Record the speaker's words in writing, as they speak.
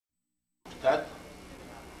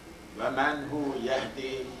وَمَنْ هُ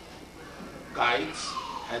يَهْدِي guides,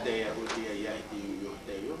 هَدَى يَهُدِيَ يَهْدِي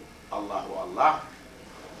يُهْدَيُ, Allahu Allah,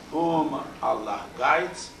 whom Allah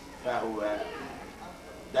guides, فَهُوَ,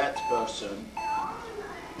 that person,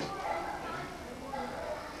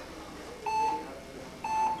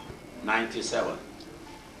 '97.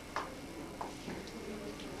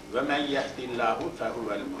 وَمَنْ يَهْدِ اللَّهُ فَهُوَ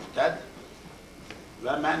الْمُهْتَدِ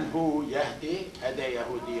وَمَنْ هُ يَهْدِي هَدَى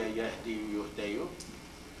يَهُدِيَ يَهْدِي يُهْدَيُ,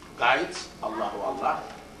 guides, Allahu Allah,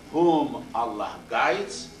 whom Allah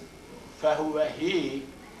guides, فَهُوَ, he,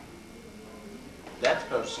 that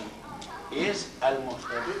person, is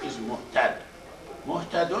al-muhtadu, is muhtad.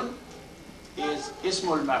 Muhtadun is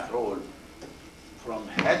ismul maf'ul from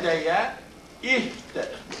hadaya,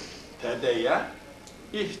 ihtadaya,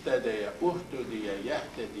 ihtadaya, uhtudiya,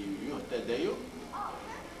 yahtadi, yuhtadayu,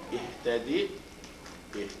 ihtadi,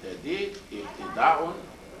 ihtadi, ihtida'un,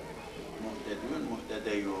 muhtadiyun,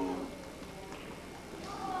 muhtadayun,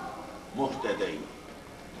 muhtadayun,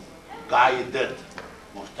 guided,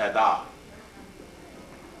 muhtada.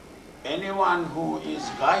 Anyone who is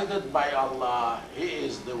guided by Allah, he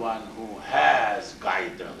is the one who has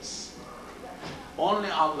guidance. Only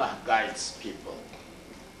Allah guides people.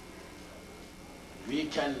 We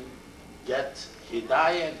can get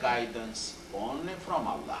hidayah guidance only from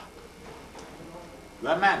Allah.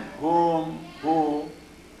 Women who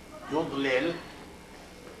yudlil,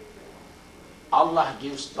 Allah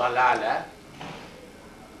gives dalala,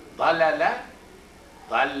 dalala,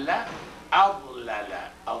 dalla, adlala,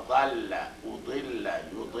 adalla, udilla,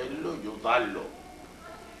 yudillu, yudallu.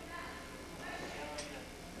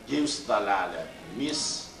 Gives dalala,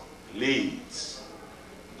 misleads.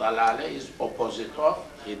 Dalala is opposite of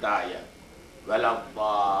hidayah.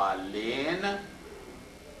 Waladhalin,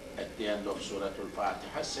 at the end of Surah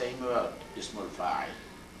al-Fatiha, same word, ismul fa'il.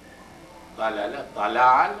 Dalala,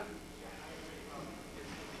 dalal,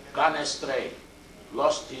 gone astray,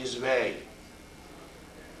 lost his way,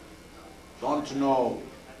 don't know,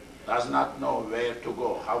 does not know where to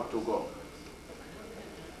go, how to go.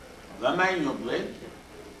 وَمَنْ يُضْلِلْ,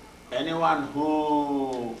 anyone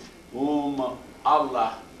whom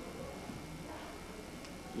Allah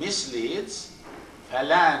misleads,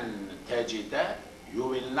 فَلَنْ تَجِدَ, you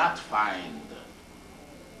will not find.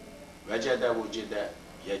 وَجَدَ وُجِدَ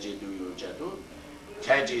يَجِدُ يُوجَدُ,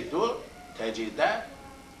 تَجِدُ تَجِدَ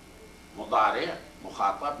مضارع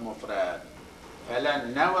مخاطب مفرد.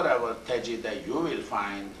 فَلَنْ never ever تَجِدَ, you will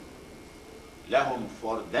find, لَهُمْ,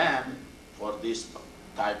 for them, for this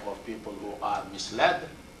type of people who are misled,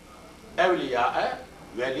 أَوْلِيَاءَ,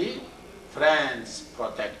 wali, friends,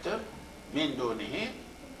 protector, مِنْ دُونِهِ,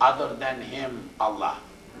 other than him, Allah.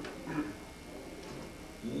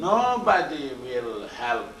 Nobody will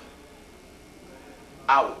help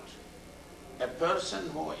out a person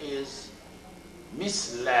who is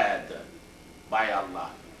misled by Allah,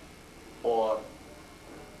 or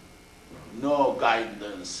no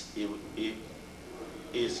guidance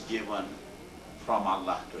is given from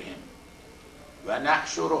Allah to him.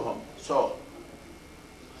 وَنَحْشُرُهُمْ, so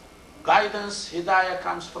guidance, hidayah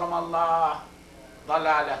comes from Allah,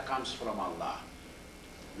 dalalah comes from Allah.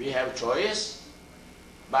 We have choice,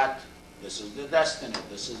 but this is the destiny,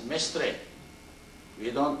 this is mystery.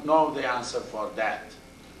 We don't know the answer for that.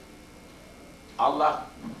 Allah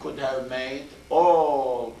could have made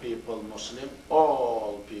all people Muslim,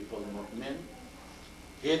 all people mu'min.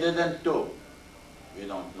 He didn't do. We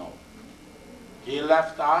don't know. He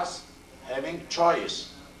left us having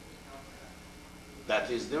choice. That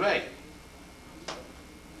is the way.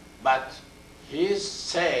 But His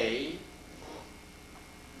say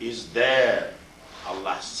is there.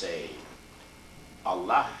 Allah's say.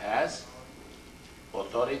 Allah has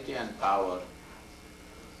authority and power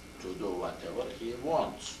to do whatever He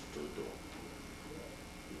wants to do.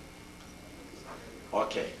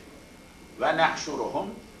 Okay.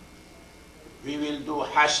 وَنَحْشُرُهُمْ, we will do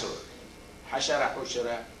hashr. حَشَرَ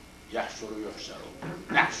حُشْرَ يَحْشُرُ يُحْشَرُ.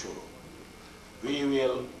 نَحْشُرُ. We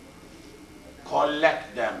will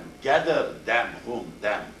collect them, gather them, whom?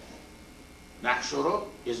 Them. نَحْشُرُ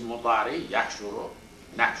is mudari, يَحْشُرُ,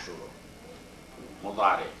 نَحْشُرُ.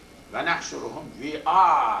 Mudari. وَنَحْشُرُهُمْ, we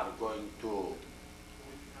are going to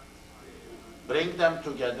bring them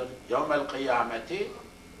together, يوم القيامة,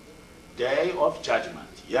 day of judgment.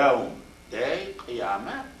 يوم, day,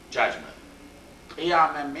 qiyamah, judgment.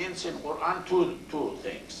 Qiyamah means in Quran two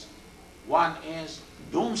things. One is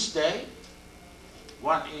doomsday,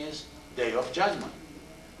 one is day of judgment.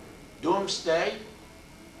 Doomsday,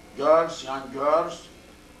 girls, young girls,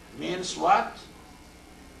 means what?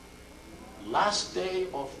 Last day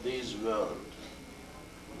of this world.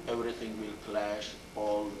 everything will clash,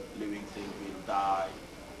 all living thing will die.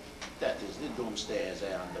 That is the doomsday as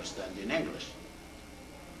I understand in English.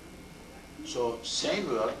 So same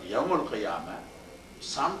word, Yawm al-Qiyamah,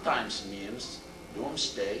 sometimes means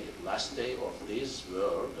doomsday, last day of this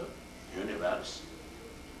world, universe.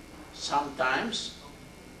 Sometimes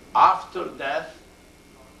after death,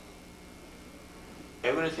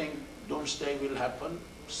 everything, doomsday will happen.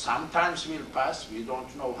 Sometimes will pass, we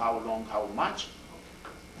don't know how long, how much.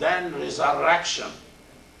 Then resurrection,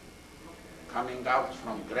 coming out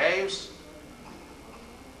from graves.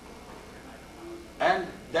 And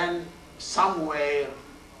then somewhere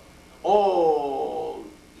all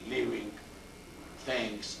living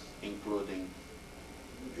things, including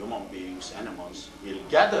human beings, animals, will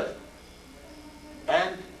gather.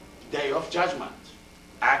 And day of judgment.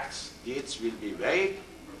 Acts, deeds will be weighed.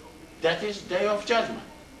 That is day of judgment.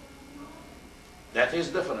 That is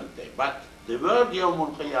different day. But the word Yawm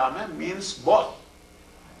al-Qiyamah means both.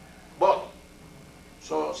 Both.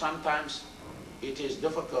 So sometimes it is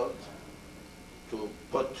difficult to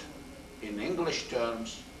put in English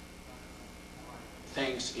terms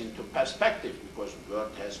things into perspective because the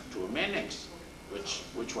word has two meanings.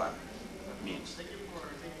 Which one means?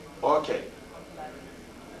 Okay.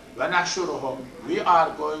 وَنَحْشُرُهُمْ, we are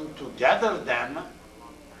going to gather them.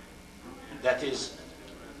 That is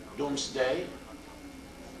doomsday.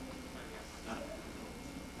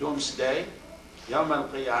 Doomsday. Yawm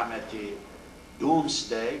al-Qiyamati,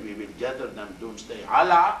 doomsday. We will gather them doomsday.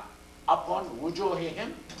 Ala, upon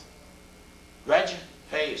wujuhihim, wajh,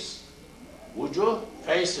 face. Wujuh,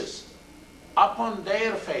 faces. Upon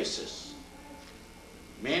their faces.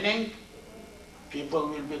 Meaning, people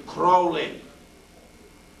will be crawling.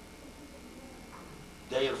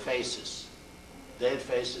 Their faces. Their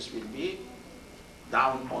faces will be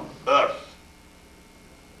down on earth.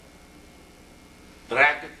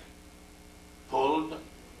 Dragged, pulled,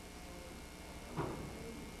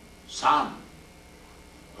 some.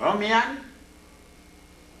 Rumyan,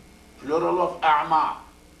 plural of a'ma,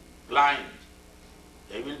 blind.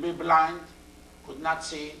 They will be blind, could not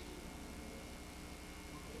see.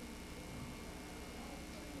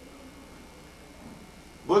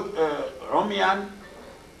 Rumyan,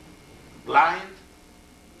 blind.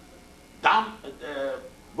 Dumb,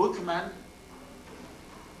 bookman,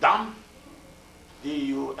 dumb,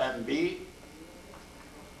 D-U-M-B,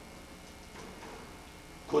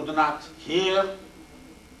 could not hear.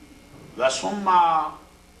 Vasumma,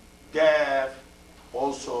 deaf,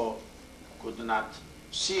 also could not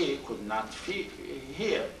see, could not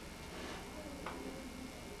hear.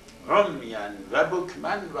 Rumyan,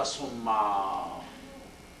 vabukman, vasumma.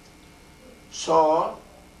 So,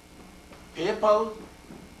 people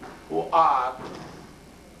who are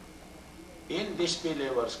in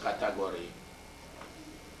disbelievers category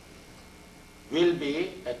will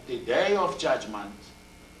be at the day of judgment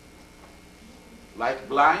like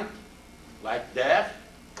blind, like deaf,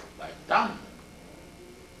 like dumb.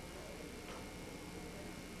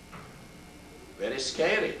 Very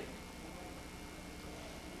scary.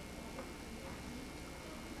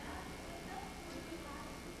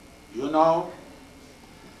 You know,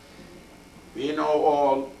 we know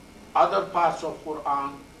all other parts of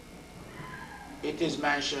Quran. It is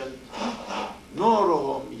mentioned,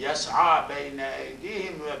 نورهم يسعى بين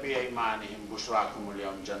أيديهم وبأيمانهم بشراكم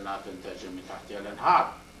اليوم جنات تجري من تحتها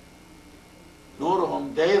الأنهار.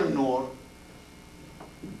 نورهم, their nur,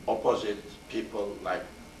 opposite people like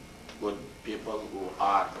good people who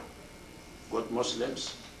are good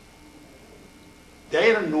Muslims.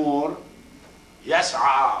 Their nur,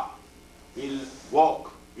 يسعى, will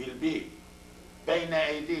walk, will be بين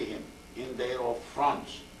أيديهم, in their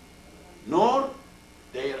fronts. Nur,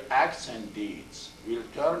 their acts and deeds will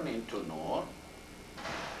turn into nur.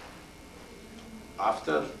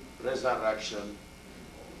 After resurrection,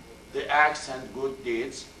 the acts and good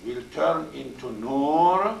deeds will turn into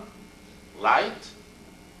nur, light,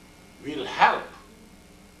 will help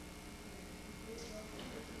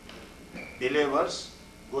believers,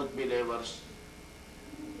 good believers,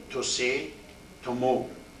 to see, to move.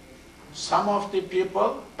 Some of the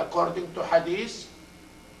people, according to hadith,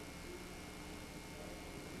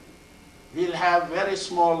 will have very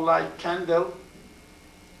small light candle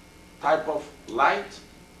type of light,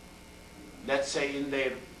 let's say in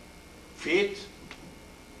their feet,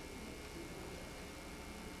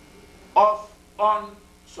 off, on,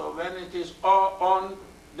 so when it is on,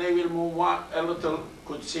 they will move one, a little,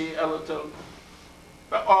 could see a little,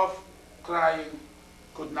 but off, crying,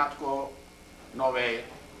 could not go nowhere.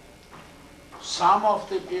 Some of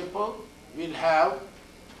the people will have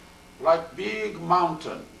like big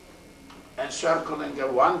mountain, encircling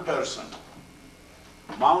a one person,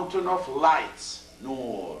 mountain of lights,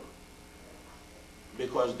 nur,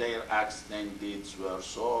 because their acts and deeds were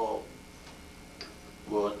so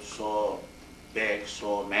good, so big,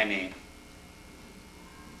 so many.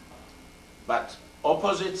 But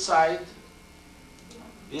opposite side,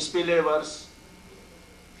 disbelievers,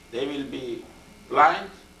 they will be blind,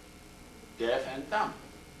 deaf and dumb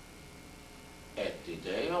at the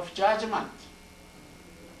day of judgment.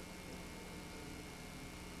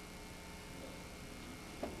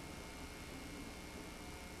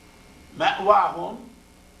 مأواهم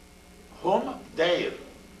هم دير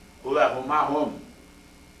هو هما هم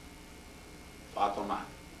فاطمة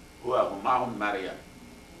هو هما هم مريم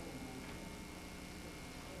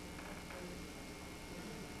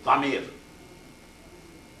ضمير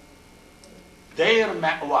دير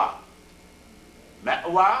مأوى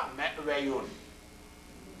مأوى مأويون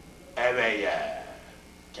أويا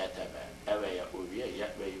كتب أويا أويا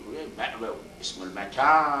يأوي أويا مأوى اسم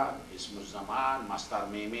المكان اسم الزمان مصدر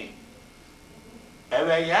ميمي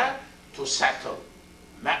أويا to settle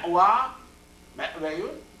مأوى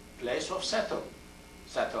مأويون place of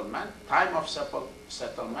settlement time of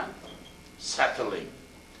settlement settling.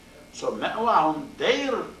 So مأواهم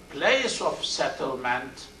their place of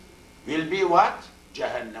settlement will be what?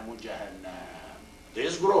 Jahannam, Jahannam.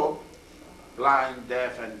 This group, blind,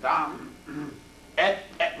 deaf and dumb,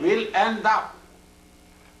 will end up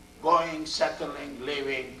going, settling,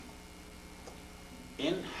 living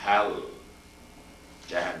in hell.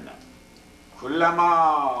 Jahannam.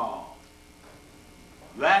 Kullama,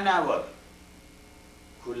 whenever,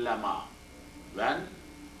 kullama, when,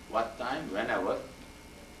 what time, whenever,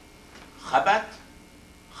 khabat,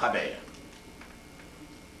 khabaya.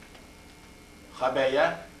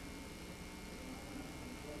 Khabaya,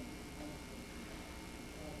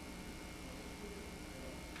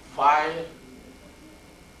 fire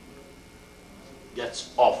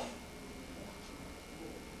gets off.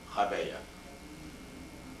 Khabaya.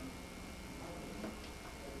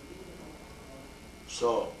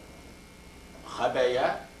 So,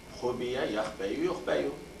 khabaya, khubiya, yakhbayu,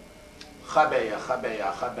 yukhbayu. Khabaya,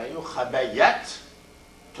 khabaya, khabayu, khabayat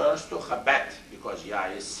turns to khabat because ya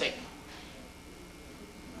is sick.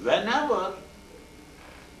 Whenever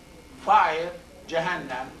fire,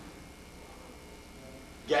 Jahannam,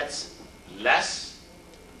 gets less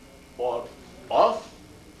or off,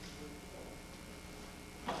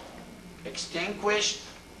 extinguished,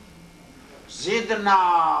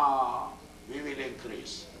 zidna, we will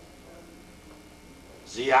increase.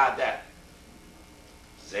 Ziyada,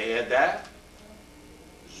 zayada,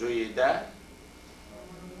 zuyida,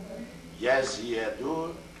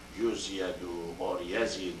 yaziyadu, yuziyadu, or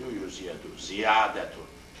yazidu, yuziyadu, ziyadatu.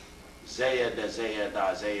 Zayada,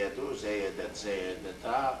 zayada, zayadu, zayadat,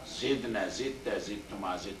 zayadata, zidna, zitta,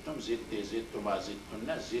 zittuma, zittum, zitti, zittuma,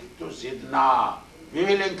 zittunna, zittu, zidna. We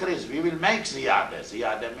will increase, we will make ziyada.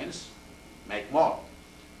 Ziyada means make more.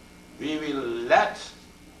 We will let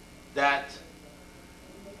that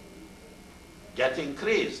get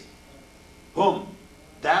increased. Whom?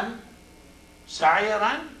 Them,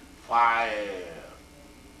 sa'iran, fire.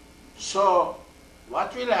 So,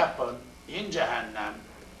 what will happen in Jahannam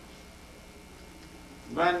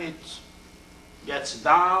when it gets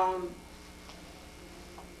down,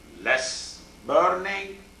 less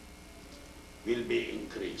burning will be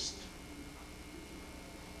increased.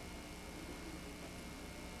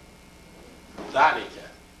 That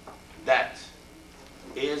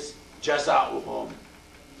is jaza'uhum,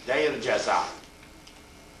 their jaza.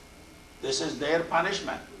 This is their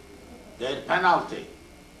punishment, their penalty.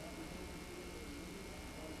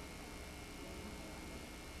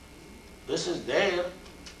 This is their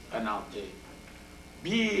penalty.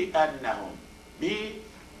 Bi annahum, bi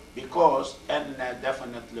because anna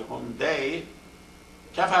definitely whom they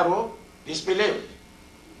kafaru, disbelieved.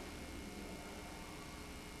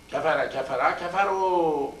 Kafara, kafara,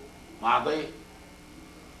 kafaru, madi.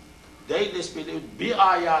 They disbelieved bi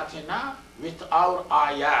ayatina, with our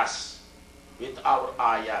ayahs, with our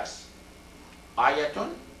ayahs.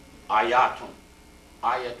 Ayatun, ayatun.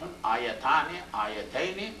 Ayatun, ayatani,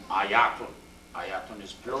 ayataini, ayatun. Ayatun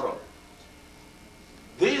is plural.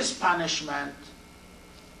 This punishment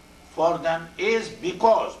for them is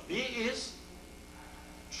because, B is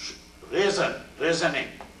reasoning.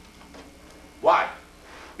 Why?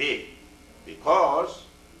 B, because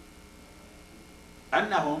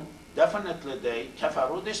أنهم, definitely they,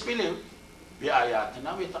 kafaru, disbelieved,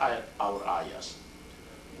 بآياتنا, with our ayahs.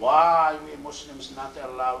 Why we Muslims not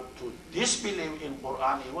allowed to disbelieve in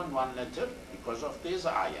Quran even one letter? Because of these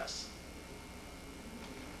ayahs.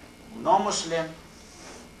 No Muslim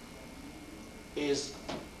is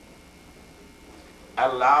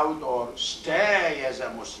allowed or stay as a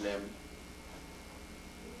Muslim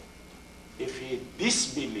if he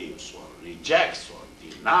disbelieves or rejects or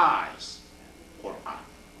denies Quran.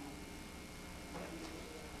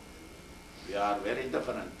 We are very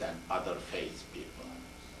different than other faith people.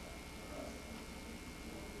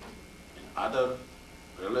 In other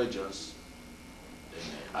religions, they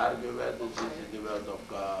may argue whether it is the word of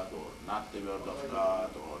God or not the word of God,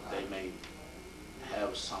 or they may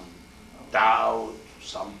have some doubt,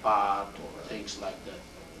 some part, or things like that.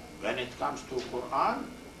 When it comes to Quran,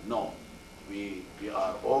 no. We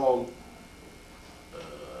are all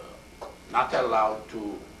not allowed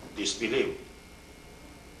to disbelieve.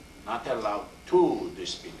 Not allowed to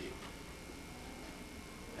disbelieve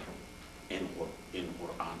in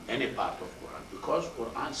Quran, any part of Quran, because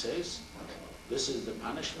Quran says this is the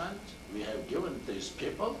punishment we have given these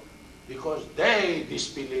people because they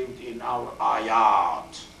disbelieved in our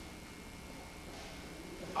ayat,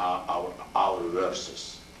 our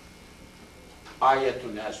verses.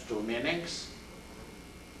 Ayatun has two meanings.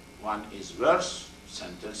 One is verse,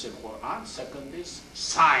 sentence in Quran. Second is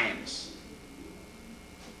signs.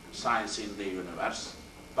 Signs in the universe.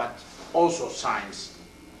 But also signs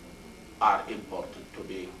are important to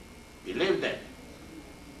be believed in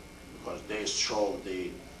because they show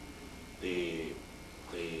the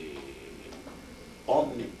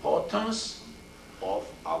omnipotence of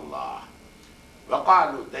Allah.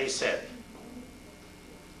 وَقَالُوا, they said,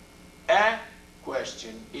 a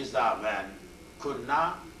question is that when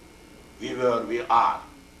kunna, we were, we are.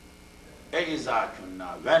 Iza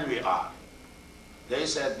kunna, when we are. They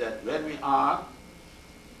said that when we are,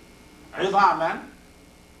 idhaman,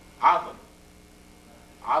 adhm.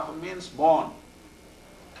 Adhm means bone.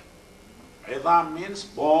 Idham means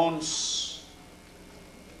bones.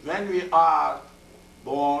 When we are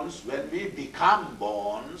bones, when we become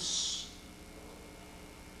bones,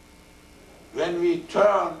 when we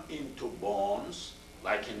turn into bones,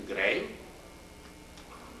 like in grave,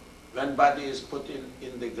 when body is put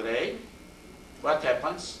in the grave, what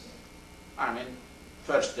happens? I mean,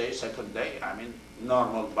 first day, second day, I mean,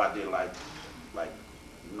 normal body like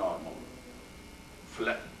normal,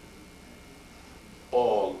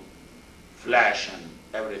 all flesh and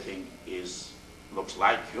everything looks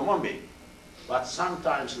like human being. But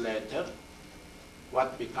sometimes later,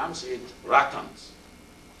 what becomes, it rottens.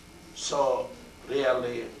 So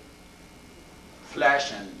really,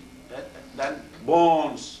 flesh and then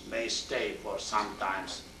bones may stay for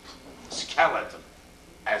sometimes, skeleton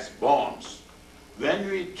as bones. When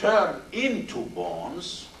we turn into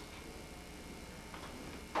bones,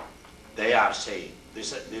 they are saying,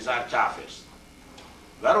 these are kafirs.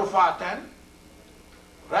 Verufatan,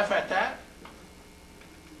 rafata,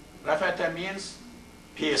 rafata means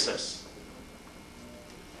pieces.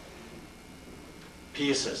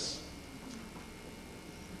 Pieces.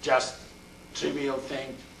 Just trivial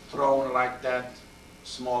thing thrown like that,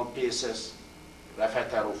 small pieces,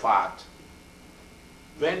 rafata rufat.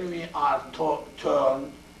 When we are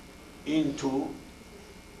turned into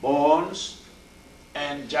bones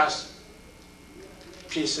and just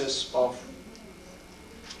pieces of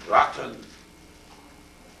rotten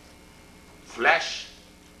flesh,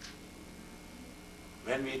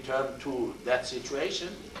 when we turn to that situation,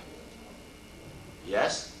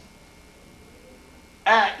 yes,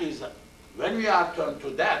 when we are turned to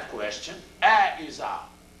that question,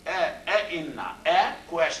 inna,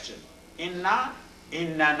 question, inna,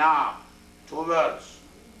 na, two words,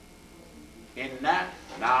 inna,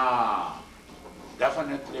 na,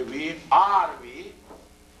 definitely we,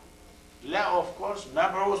 la, of course,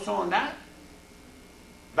 mab'usuna,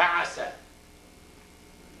 ba'asa,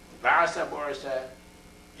 bu'asa,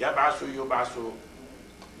 yab'asu, yub'asu,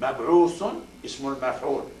 mab'usun, ismul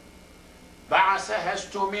maf'ul. Ba'asa has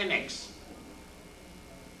two meanings.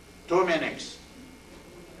 Two meanings.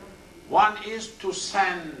 One is to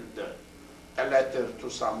send a letter to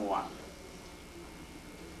someone,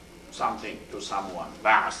 something to someone,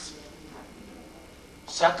 ba'as.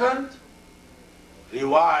 Second,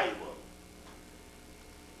 revival,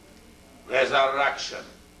 resurrection.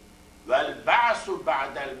 وَالْبَعْثُ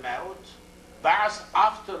بَعْدَ الْمَوْتِ, ba'as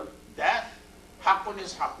after death, haqqun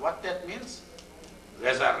is haqq. What that means?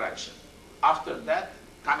 Resurrection. After that,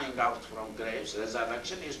 coming out from graves,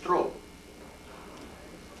 resurrection is true.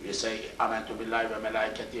 We say, آمنت بالله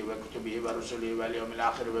وملائكته وكتبه ورسله واليوم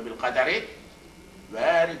الآخر وبالقدر.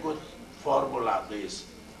 Very good formula. This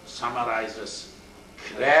summarizes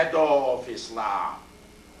credo of Islam.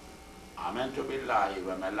 آمنت بالله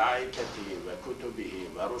وملائكته وكتبه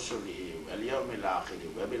ورسله واليوم الآخر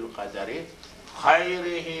وبالقدر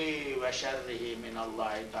خَيْرِهِ وَشَرِّهِ مِنَ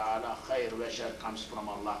اللَّهِ تَعَالَى. Khair wa shar comes from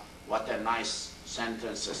Allah. What a nice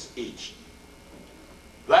sentences each.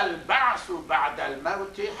 وَالْبَعْثُ بَعْدَ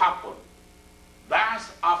الْمَوْتِ حَقٌّ.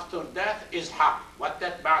 Ba'th after death is haq. What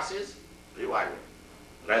that ba'th is? Revival,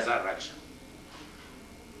 resurrection.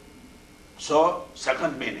 So,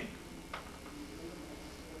 second meaning.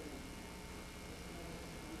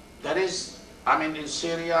 There is, in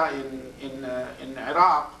Syria, in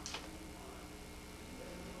Iraq,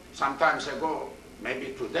 sometimes ago,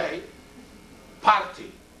 maybe today,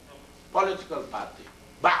 party, political party,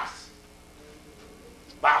 Ba'ath.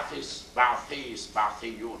 Ba'athis, Ba'athis,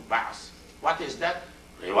 Ba'athiyun, Ba'ath. What is that?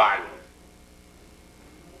 Revival.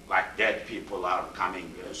 Like dead people are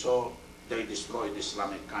coming, so they destroyed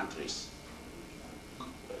Islamic countries.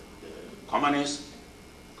 Communism,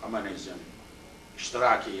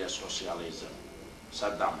 İştirakiye socialism,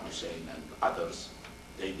 Saddam Hussein and others,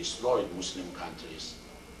 they destroyed Muslim countries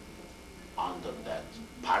under that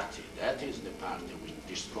party. That is the party which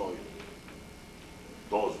destroyed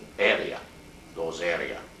those area.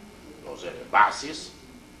 Ba'athis,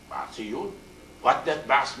 Ba'athiyun. What that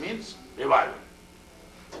Ba'ath means? Revival.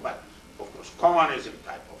 But of course, communism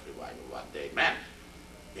type of revival, what they meant.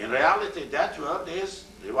 In reality, that word is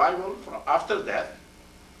revival from after death,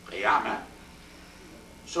 Qiyamah.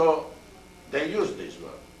 So they use this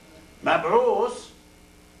word. Mab'uth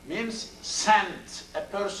means sent, a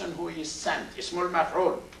person who is sent, ismul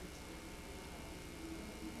maf'ul.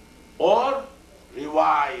 Or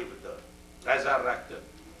revived, resurrected.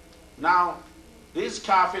 Now, these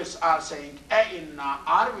kafirs are saying, inna,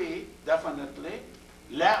 are we? Definitely.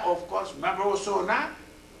 La, of course, mab'usuna,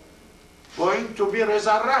 going to be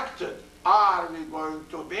resurrected. Are we going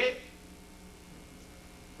to be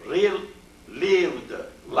lived,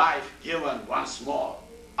 life given once more?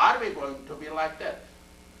 Are we going to be like that?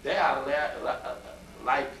 They are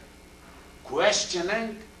like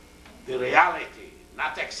questioning the reality,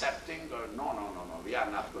 not accepting, or no, we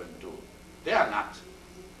are not going to. They are not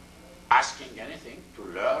asking anything to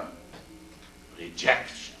learn.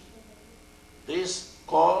 Rejection. This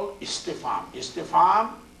called istifham.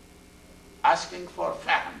 Istifham, asking for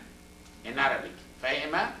fahm in Arabic.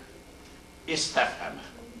 Fahima, istafhama.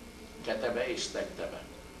 Kataba, istaktaba.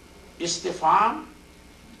 Istifham,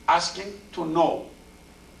 asking to know.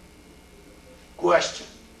 Question.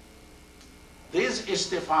 This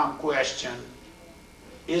istifham question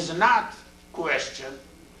is not question,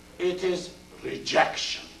 it is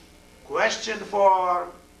rejection. Question for,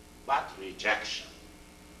 but rejection.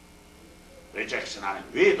 Rejection,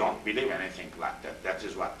 we don't believe anything like that. That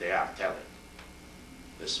is what they are telling.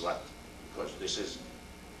 This is what, because this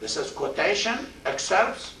is quotation,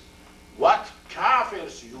 excerpts, what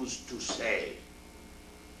kafirs used to say,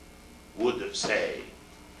 would say,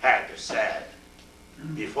 had said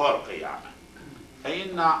before Qiyamah.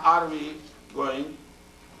 Inna, are we going,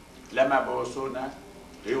 lamabusuna,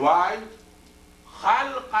 revived,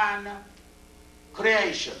 khalqan,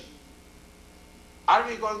 creation. Are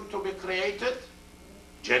we going to be created?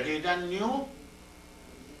 Jadid and new?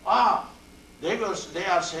 They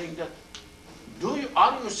are saying that,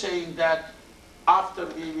 are you saying that after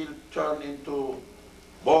we will turn into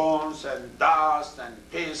bones and dust and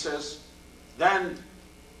pieces, then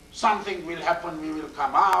something will happen, we will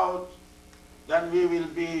come out, then we will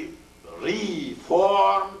be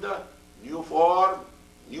reformed, new form,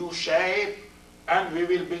 new shape, and we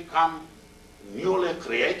will become newly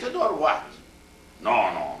created, or what?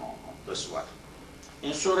 No. This is what?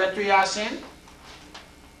 In Surah Yasin,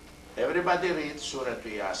 everybody reads Surah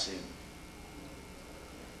Yasin.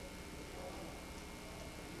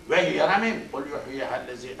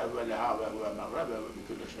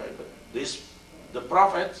 The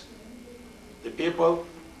prophet, the people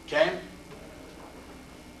came,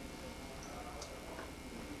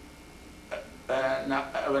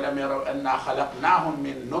 أَوَلَمْ يَرَوْا أَنَّا خَلَقْنَاهُمْ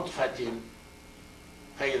مِنْ نُطْفَةٍ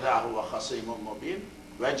فَإِذَا هُوَ خَصِيمٌ مُبِينٌ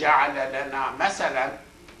وَجَعَلَ لَنَا مَثَلًا,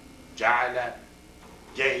 جَعَلَ,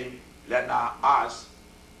 gave, لَنَا, us,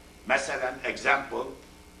 مثلا, example,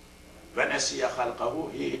 وَنَسِيَ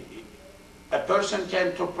خَلْقَهُ, a person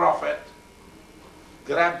came to prophet,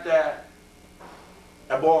 grabbed a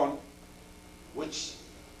bone which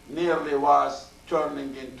nearly was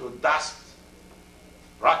turning into dust,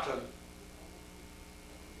 rotten,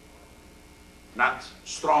 not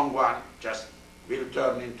strong one, just will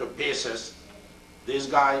turn into pieces. This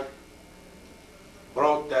guy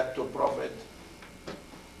brought that to prophet.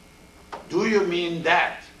 Do you mean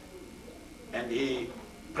that? And he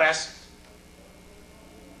pressed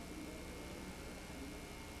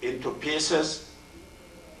into pieces.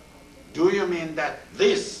 Do you mean that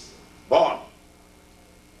this bone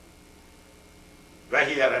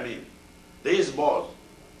وهي رميم. This bone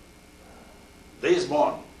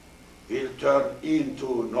will turn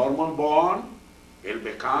into normal bone, will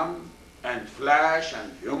become and flesh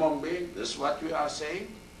and human being. This is what we are saying.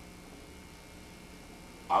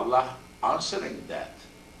 Allah answering that.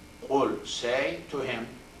 Qul, say to him,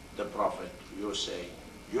 the Prophet, you say,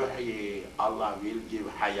 Yuhyi, Allah will give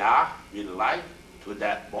hayah, will life to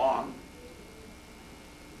that bone.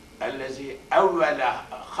 الذي أول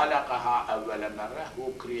خلقها أول مرة,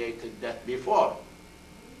 who created that before.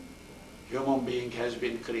 Human being has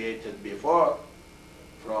been created before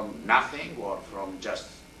from nothing or from just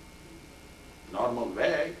normal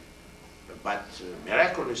way, but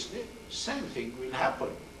miraculously, same thing will happen.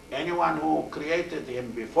 Anyone who created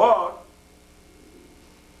him before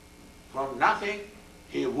from nothing,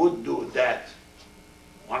 he would do that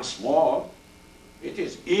once more. It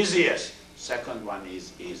is easiest. Second one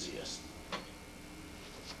is easiest.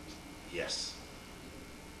 Yes.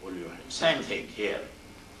 Same thing here.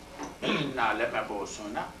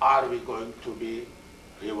 Are we going to be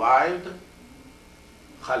revived?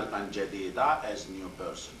 خلقا جديدا, as new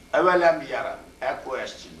person. أولم يروا, a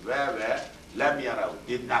question. Where لم يروا,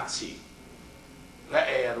 did not see.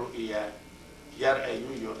 رأي رؤيا, يرأي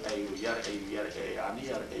يرأي يرأي يرأي يعني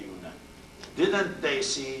يرأينا. Didn't they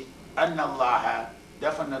see أن الله,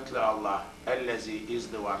 definitely Allah, الذي is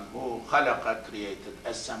the one who خلق, created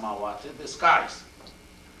السماوات, the skies,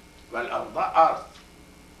 والأرض, earth.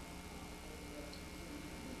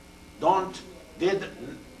 Did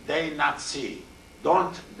they not see?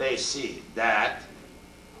 Don't they see that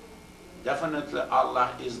definitely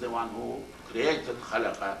Allah is the one who created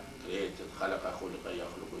خلق, خلق خلق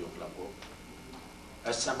يخلق يخلق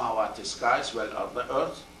السماوات, skies, والأرض,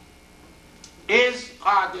 earth, is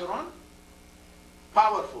قادر,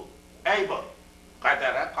 powerful, able.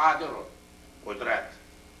 قدر قادر, قدرات.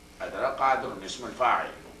 قدر قادر, اسم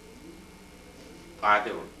الفاعل.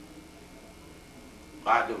 قادر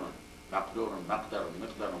قادر, مقدور مقدر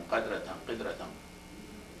مقدر, قدرة قدرة,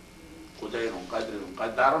 قدير قدر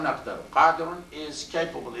قدار أقدر. قادر is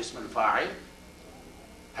capable, اسم الفاعل,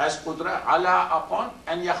 has قدرة على, upon,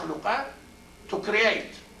 أن يخلق, to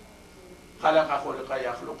create. خلق خلق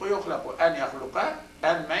يخلق يخلق, أن يخلق,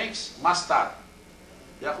 and makes, master.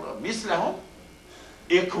 يخلق مثلهم,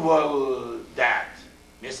 equal that.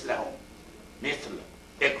 مثلهم, مثل,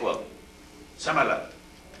 equal, similar.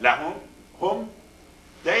 لهم, whom,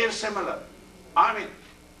 they are similar. I mean,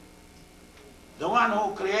 the one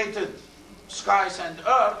who created skies and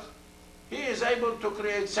earth, he is able to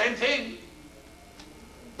create same thing,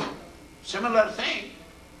 similar thing.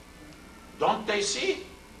 Don't they see?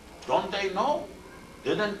 Don't they know?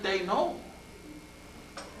 Didn't they know?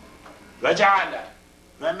 وَجَعَلَ,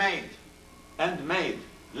 we made, and made,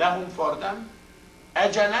 لَهُمْ, for them,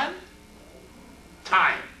 أَجَلًا,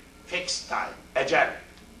 time, fixed time, أجل.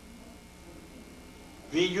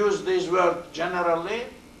 We use this word generally,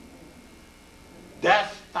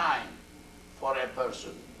 death time for a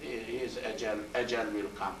person. His ajal will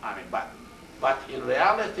come. I mean, but in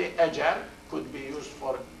reality, ajal could be used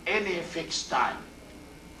for any fixed time.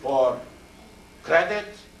 For credit,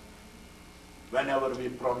 whenever we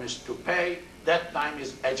promise to pay, that time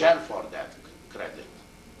is ajal for that credit.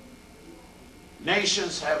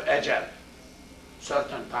 Nations have ajal.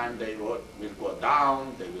 Certain time they will go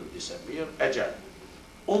down, they will disappear, ajal.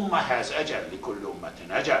 Ummah has ajal, لِكُلُّ أُمَّةٍ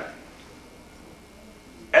ajal.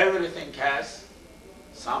 Everything has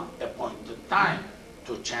some appointed time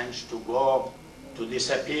to change, to go, to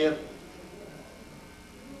disappear.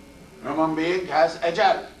 Human being has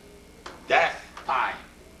ajal, death time,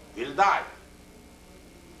 will die.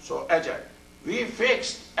 So ajal. We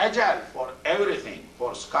fixed ajal for everything,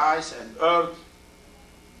 for skies and earth.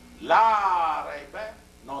 La rayba,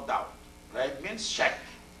 no doubt. Rayb means shak.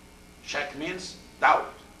 Shak means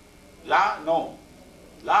doubt. La, no.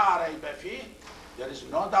 La rayba fi, there is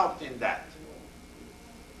no doubt in that.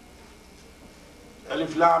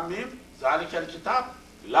 Alif lam mim, ذلك الكتاب,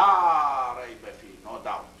 la rayba fi, no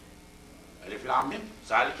doubt. Alif lam mim,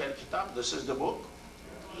 ذلك الكتاب, this is the book.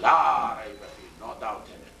 La rayba fi, no doubt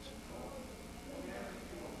in it.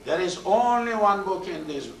 There is only one book in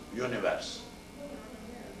this universe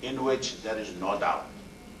in which there is no doubt.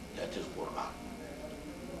 That is Quran.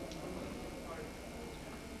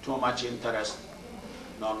 Too much interest.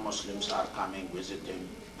 Non-Muslims are coming, visiting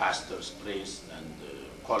pastors, priests, and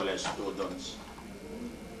college students.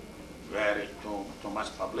 Very too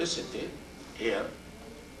much publicity here.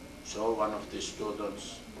 So one of the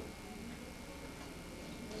students,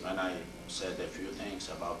 when I said a few things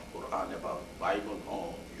about Quran, about Bible,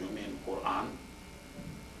 oh, you mean Quran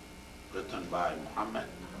written by Muhammad?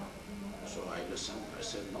 So I listened. I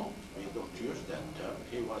said, no, we don't use that term.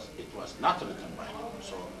 It was not written by him.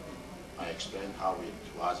 So I explained how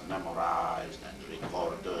it was memorized and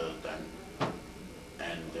recorded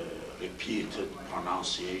and repeated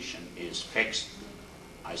pronunciation is fixed.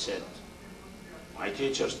 I said, my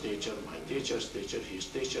teacher's teacher, my teacher's teacher, his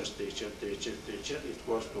teacher's teacher, teacher, it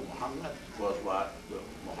goes to Muhammad. It was what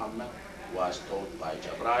Muhammad was taught by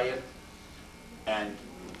Jibreel. And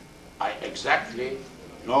I exactly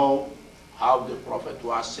know how the Prophet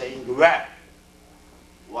was saying wa.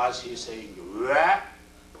 Was he saying wa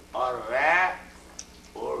or ra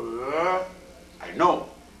or ra? I know.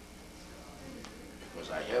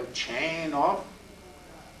 Because I have chain of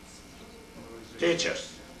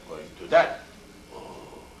teachers going to that.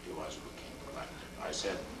 Oh, he was looking like that. I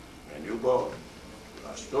said, when you go, you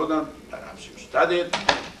are a student, perhaps you studied,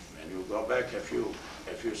 when you go back a few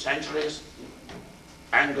centuries,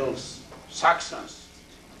 Angles, Saxons,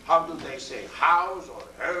 how do they say house or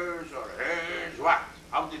hers or hers, what?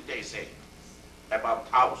 How did they say about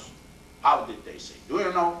house? How did they say? Do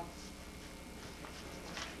you know?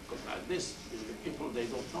 Because like this, people, they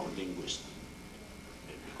don't know linguistics.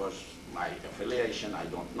 Because my affiliation, I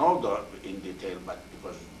don't know in detail, but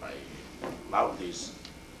because I love this.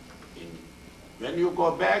 When you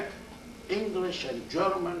go back, English and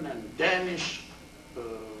German and Danish,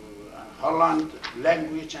 Holland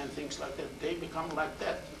language and things like that, they become like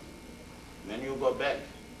that. When you go back,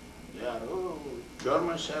 they are, oh,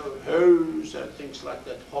 Germans have Haus and things like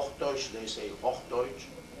that. Hochdeutsch, they say Hochdeutsch,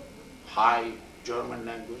 high German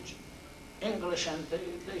language. English and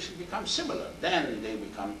they should become similar. Then they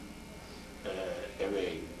become a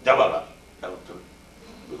way developed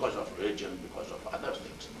because of region, because of other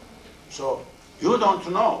things. So you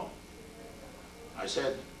don't know. I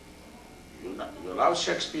said, you love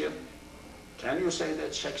Shakespeare. Can you say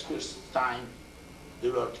that Shakespeare's time,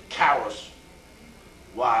 the word chaos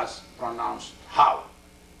was pronounced how?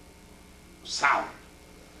 Sound.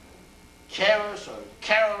 Chaos or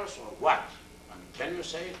chaos or what? And can you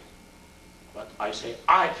say it? But I say,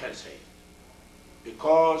 I can say it.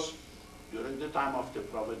 Because during the time of the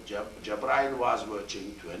Prophet, Jibreel was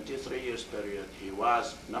watching 23 years period. He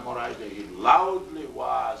was memorizing, he loudly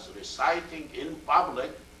was reciting in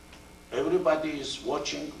public. Everybody is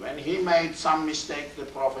watching. When he made some mistake, the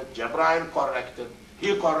Prophet, Jibreel corrected.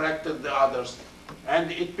 He corrected the others.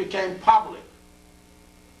 And it became public.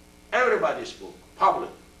 Everybody's book, public.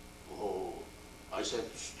 Oh, I said,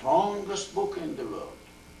 strongest book in the world,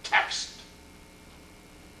 text,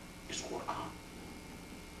 is Quran.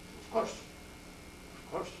 Of course,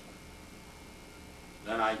 of course.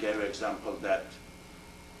 Then I gave example that,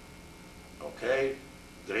 okay,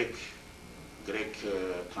 Greek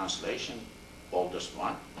translation, oldest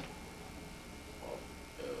one,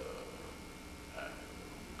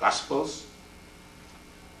 Gospels,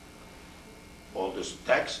 oldest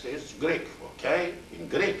text is Greek, okay, in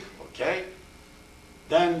Greek, okay.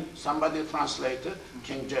 Then somebody translated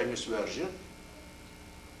King James Version,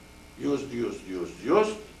 used.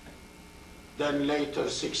 Then later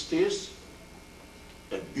 60s,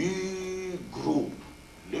 a big group,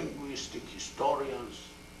 linguistic historians,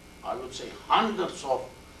 I would say hundreds of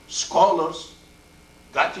scholars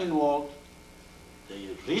got involved. They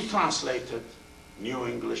retranslated New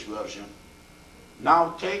English Version.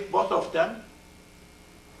 Now take both of them,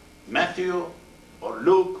 Matthew or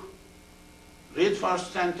Luke, read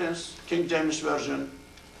first sentence, King James Version,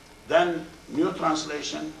 then new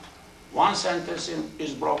translation. One sentence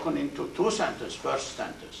is broken into two sentences, first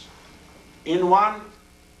sentence. In one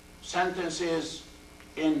sentence is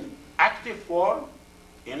in active form,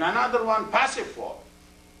 in another one passive form.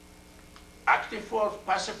 Active form,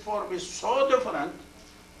 passive form is so different.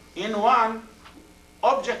 In one,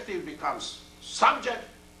 objective becomes subject,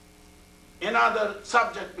 in other,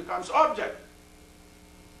 subject becomes object.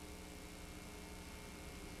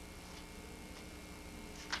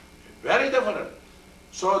 Very different.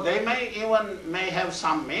 So they may have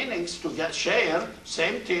some meanings to get shared,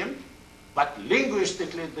 same theme, but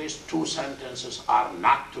linguistically these two sentences are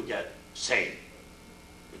not to get same.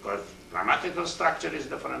 Because grammatical structure is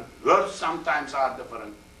different, words sometimes are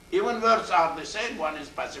different. Even words are the same, one is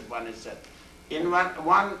passive, one is said. In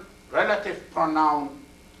one relative pronoun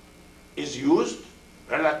is used,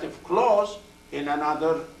 relative clause, in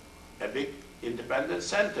another a big independent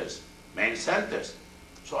sentence, main sentence.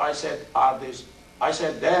 So I said,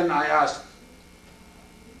 then I asked,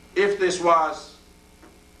 if this was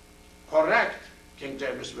correct, King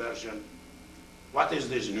James Version, what is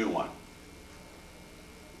this new one?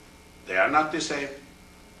 They are not the same.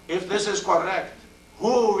 If this is correct,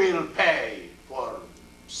 who will pay for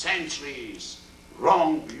centuries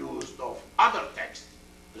wrong use of other text.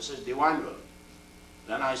 This is divine word.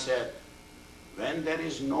 Then I said, when there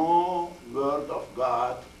is no word of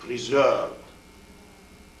God preserved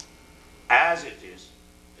as it is,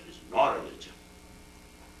 there is no religion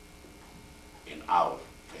in our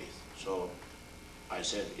faith. So I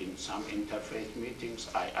said in some interfaith meetings,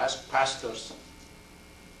 I asked pastors,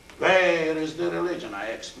 where is the religion? I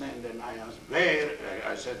explained and I asked, where?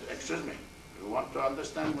 I said, excuse me, you want to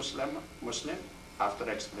understand Muslim? After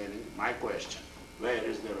explaining my question, where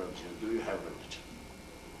is the religion? Do you have religion?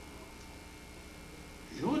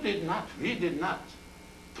 You did not, we did not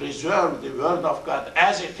preserve the word of God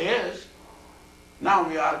as it is. Now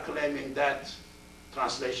we are claiming that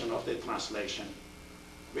translation of the translation.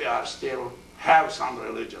 We are still have some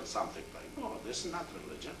religion, something like, no, this is not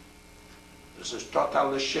religion. This is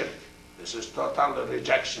totally shirk. This is total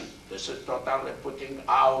rejection. This is totally putting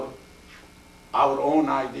our own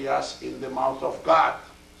ideas in the mouth of God's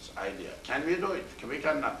idea. Can we do it? We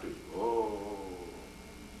cannot do it. Oh,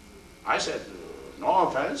 I said, no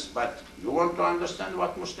offense, but you want to understand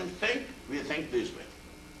what Muslims think? We think this way.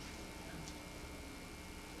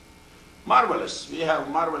 Marvelous. We have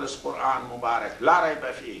marvelous Quran, Mubarak. La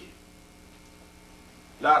rayba fi.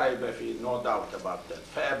 La rayba fi, no doubt about that.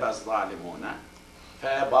 فَأَبَى الظَّالِمُونَ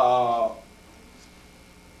فَأَبَى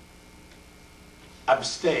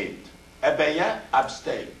abstained. Abaya,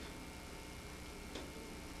 abstained.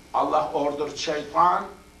 Allah ordered shaitan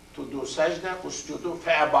to do sajda, usjudu,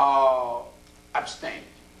 فَأَبَى abstained.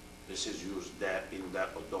 This is used there in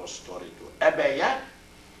those story too. Abaya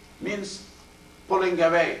means pulling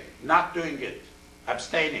away, not doing it,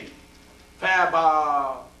 abstaining.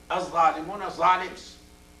 فَأَبَى الظَّالِمُونَ zalims.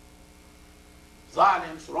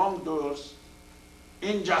 Zalims, wrongdoers,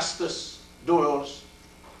 injustice doers,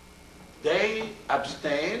 they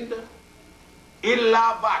abstained,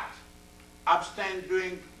 illa but, abstained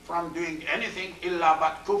from doing anything, illa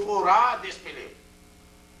but kufura, disbelief.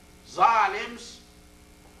 Zalims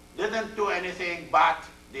didn't do anything but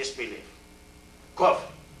disbelief. Kufr,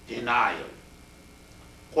 denial.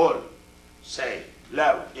 Qul, say,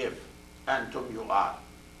 law, if, antum, you are.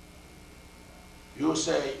 You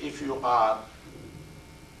say, if you are,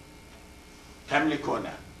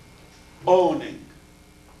 tamlikuna, owning,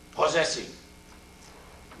 possessing.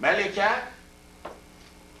 Malika,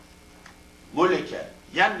 mulika,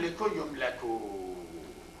 yamliku, yumlaku.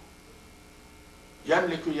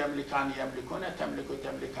 Yamliku, yamlikani, yamlikuna, tamliku,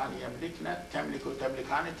 tamlikani, yamlikna, tamliku,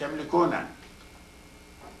 tamlikani, tamlikuna.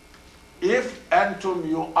 If antum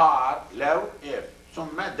you are, law, if.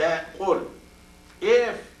 Summa da, qul.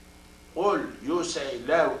 If, qul, you say,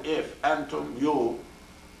 law, if, antum you,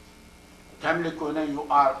 tamlikuna, you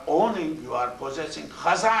are owning, you are possessing,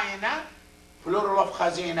 khazaina, plural of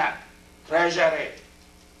khazina, treasury.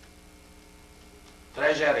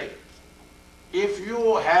 Treasury. If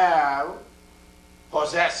you have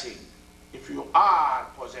possessing, if you are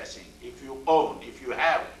possessing, if you own, if you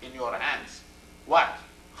have in your hands, what?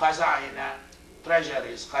 Khazaina,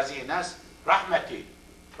 treasuries, khazinas, rahmati,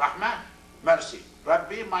 rahmah, mercy,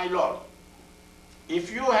 Rabbi, my Lord.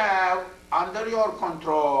 If you have under your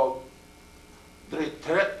control the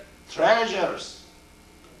treasures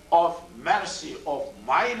of mercy of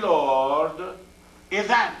my Lord,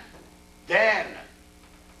 then,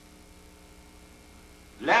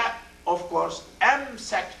 la, of course,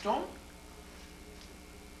 amsaktum,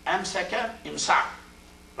 amsaka, imsak,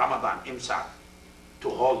 Ramadan, imsak, to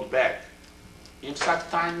hold back. Imsak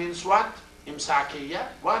time means what? Imsakiyya,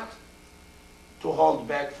 what? To hold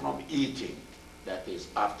back from eating. That is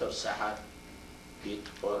after sahar, eat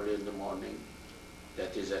early in the morning.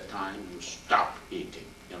 That is a time you stop eating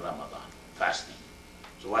in Ramadan, fasting.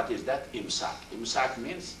 So what is that? Imsak. Imsak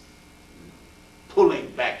means pulling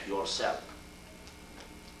back yourself,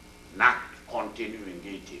 not continuing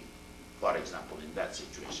eating, for example, in that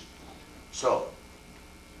situation. So,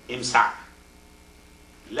 imsak.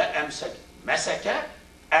 La amsak. Masaka,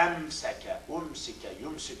 amsaka, umsika,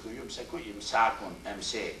 yumsiku, yumsaku, imsakun,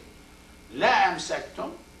 amsik. La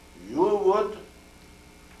amsaktum, you would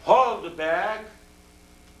hold back,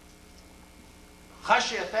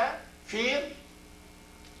 khashyata, fear,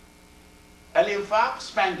 al-infaq,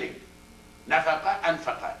 spending, nafaqa,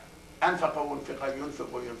 anfaqa, anfaqa, unfiqa,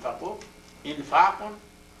 yunfiqu, yunfaqu, infaqun,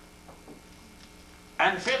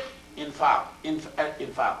 anfiq, infaq,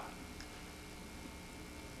 infaq.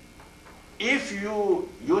 If you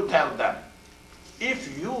tell them,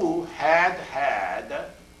 if you had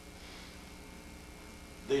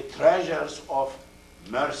the treasures of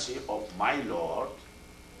mercy of my Lord,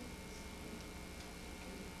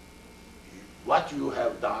 what you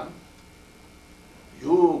have done,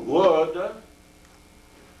 you would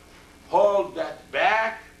hold that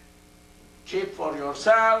back, keep for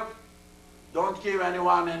yourself, don't give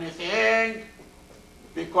anyone anything,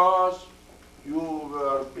 because you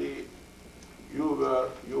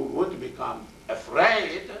would become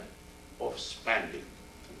afraid of spending.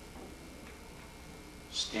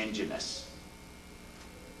 Stinginess.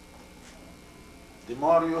 The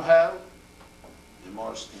more you have, the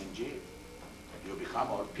more stingy you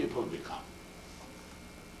become, or people become.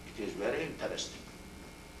 It is very interesting.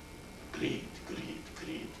 Greed, greed,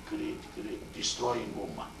 greed, greed, greed, destroying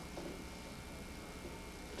Ummah.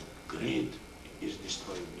 Greed is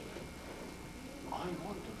destroying it. I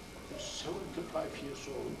wonder, 75 years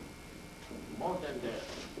old, more than that.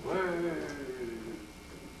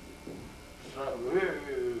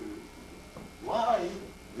 Why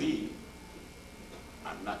we,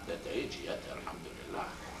 I'm not that age yet, alhamdulillah,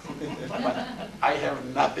 but I have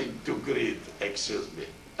nothing to greed, excuse me.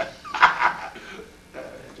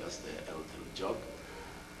 Just a little joke.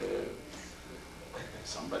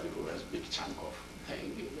 Somebody who has big chunk of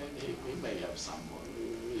thing, we may have some more.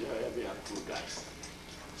 We are two guys.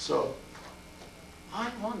 So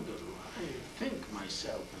I wonder, I think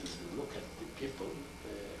myself and look at the people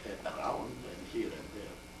around and here and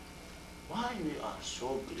there, why we are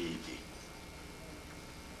so greedy,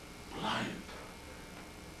 blind,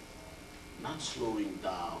 not slowing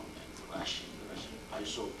down and rushing. I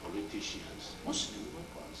saw politicians, Muslim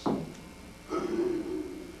ones.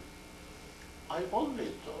 I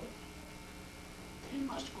always thought he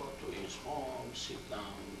must go to his home, sit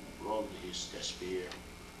down, roll his tasbih,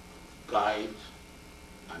 guide,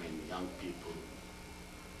 young people,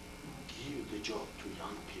 give the job to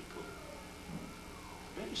young people.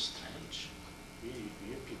 Very strange. We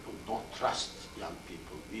people don't trust young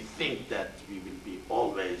people. We think that we will be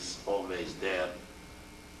always there.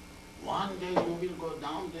 One day you will go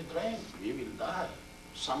down the drain, we will die.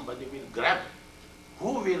 Somebody will grab.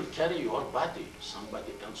 Who will carry your body?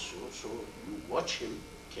 Somebody else. So you watch him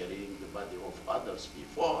carrying the body of others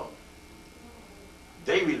before.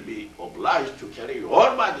 They will be obliged to carry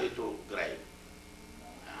your body to grave.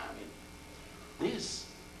 This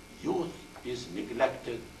youth is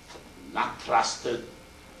neglected, not trusted.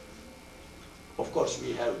 Of course,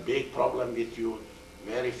 we have big problem with youth.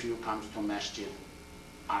 Very few comes to masjid.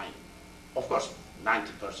 Of course,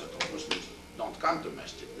 90% of Muslims don't come to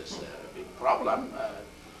masjid. This is a big problem.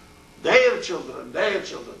 Their children.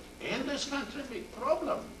 In this country, big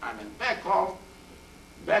problem.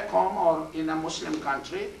 Back home or in a Muslim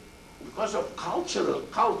country, because of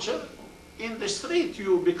culture, in the street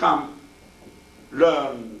you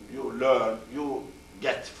you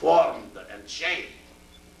get formed and shaped.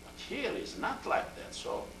 But here is not like that.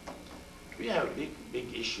 So we have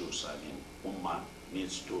big issues. Ummah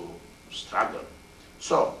needs to struggle.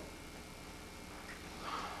 So,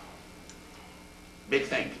 big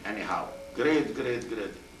thing, anyhow. Great.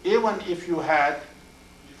 Even if you had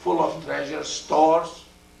full of treasure, stores,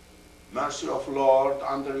 mercy of Lord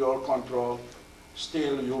under your control,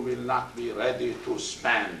 still you will not be ready to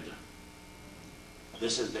spend.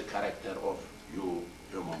 This is the character of you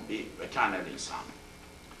human being. وَكَانَ الْإِنسَانُ.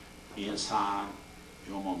 Insan,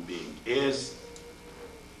 human being,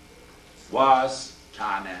 was,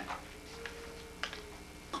 كَانَ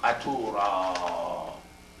قَتُورًا.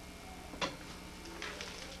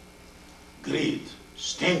 Greed,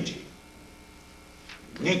 stingy,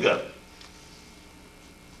 nigger.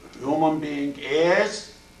 Human being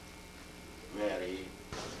is very.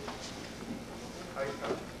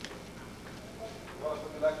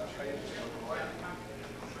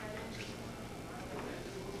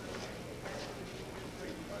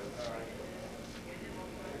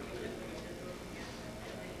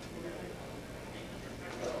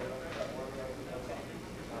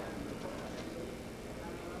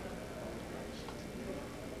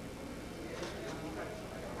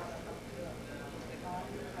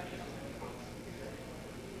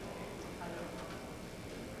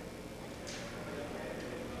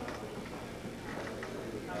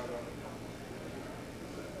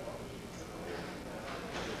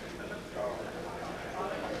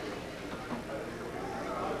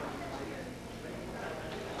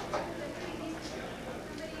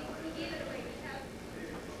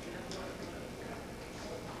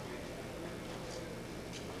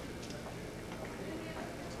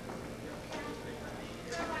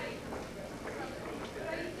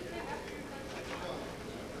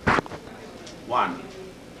 One,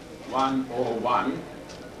 101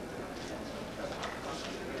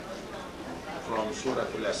 from Surah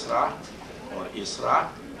al-Isra or Isra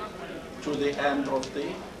to the end of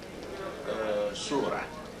the Surah.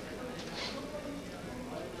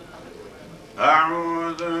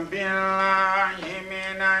 أعوذ بالله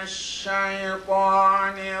من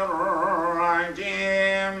الشيطان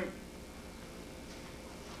الرجيم.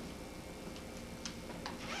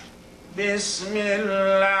 بسم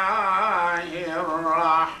الله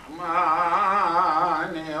الرحمن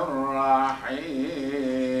الرحيم.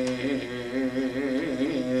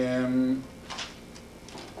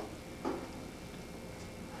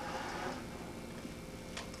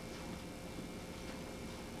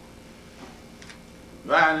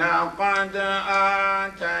 ولقد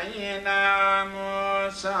آتينا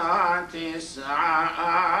موسى 9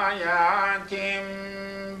 آيات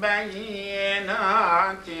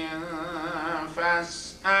بينات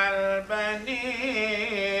فاسأل بني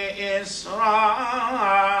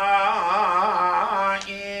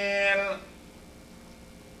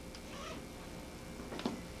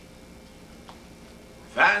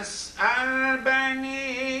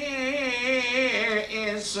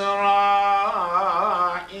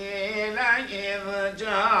إسرائيل إذ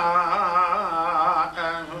جاءهم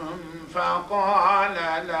فقال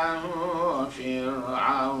له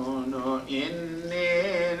فرعون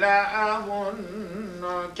إني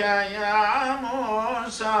لأظنك يا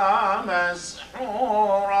موسى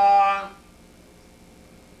مسحورا.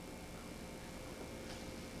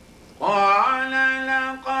 قال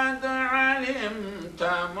لقد علمت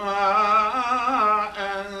ما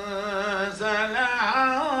أنزل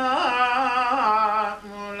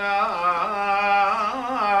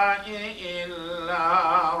هؤلاء إلا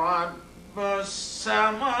رب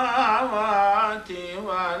السماوات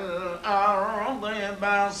والأرض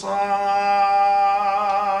بصائر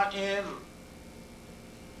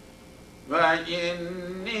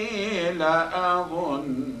وإني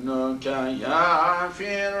لأظنك يا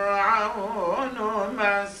فرعون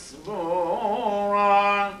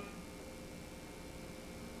مسبورا.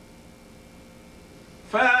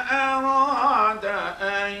 فأراد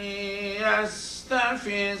أن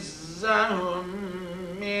يستفزهم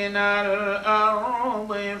من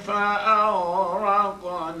الأرض فأغرقناه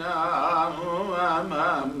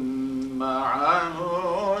ومن معه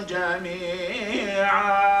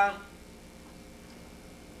جميعا.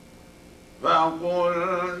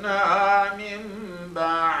 فقلنا من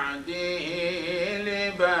بعده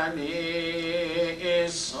لبني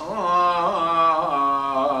إسرائيل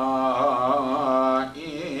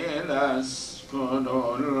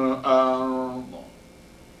اسكنوا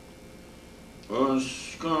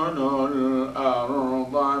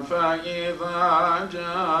الأرض فإذا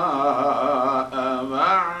جاء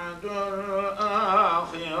وعد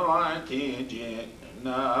الآخرة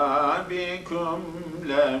جئنا بكم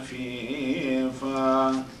لفيفا.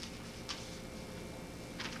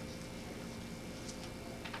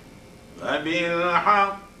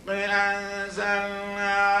 وبالحق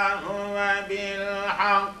أنزلناه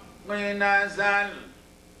وبالحق نزل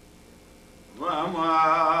وما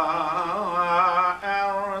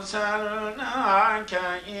أرسلناك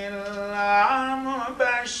إلا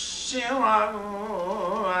مبشرا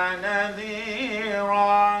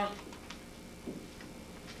ونذيرا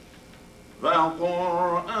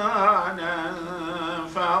وقرآنا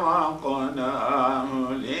فرقناه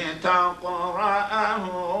لتقرأه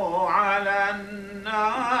على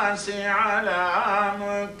الناس على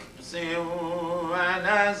مكث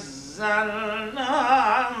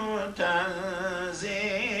ونزلناه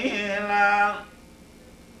تنزيلا.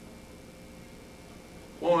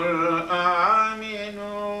 قل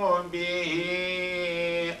آمنوا به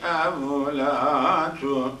أو لا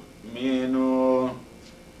تؤمنوا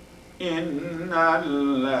إن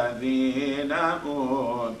الذين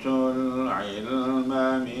أوتوا العلم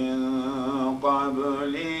من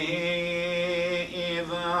قبله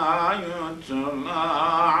إذا يتلى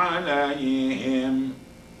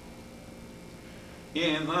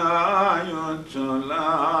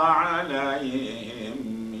عليهم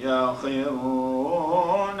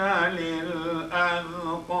يخرون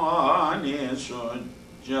للأذقان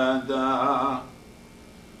سجدا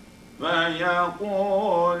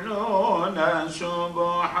فيقولون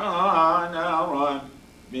سبحان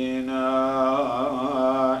ربنا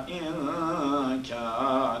إن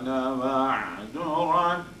كان وعد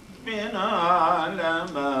ربنا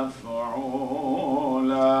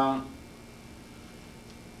لمفعولا.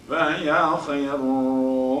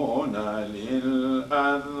 فيخرون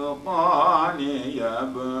للأذقان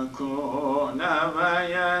يبكون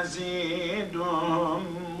ويزيدهم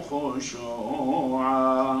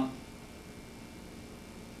خشوعا.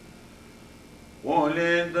 قل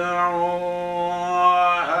ادعوا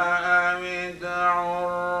الله أو ادعوا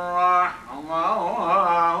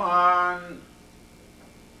الرحمن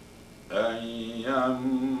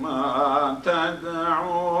أيما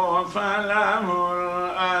تدعوا فله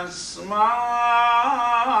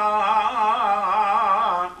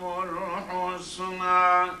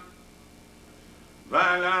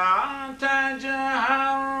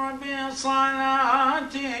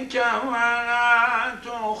ولا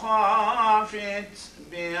تخافت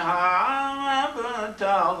بها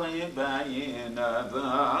وابتغ بين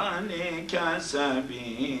ذلك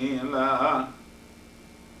سبيلا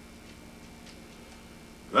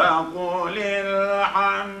فقل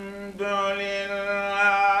الحمد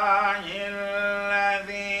لله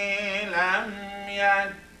الذي لم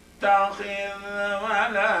يتخذ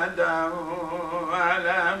ولدا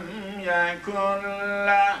ولم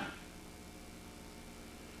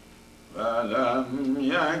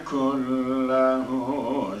يكن له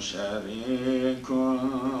شريك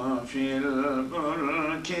في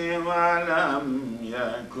الملك ولم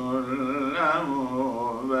يكن له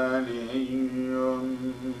ولي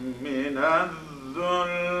من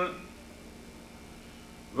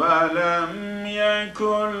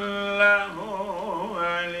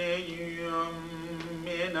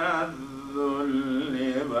الذل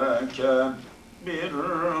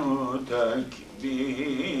وكبره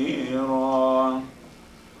تكبيرا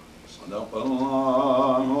صدق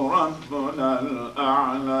الله ربنا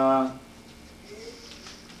الأعلى.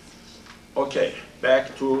 Okay,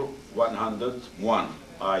 back to 101,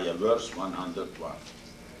 ayah, verse 101.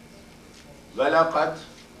 وَلَقَدْ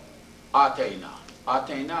آتَيْنَا.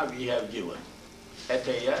 آتَيْنَا, we have given.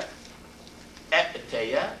 أَتَيَا,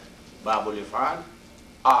 أَأْتَيَا, باب الإفعال,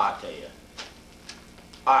 آتَيَا.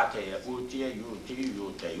 آتَيَا, أُوتِيَ, يُوتِي,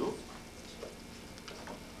 يُوتَيُ.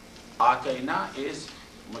 آتَيْنَا is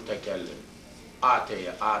متكلم.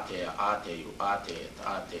 آتَيَا, آتَيَا, آتَيُ, آتَيَت,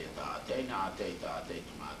 آتَيَت, آتَيْنَا, آتَيْتَ,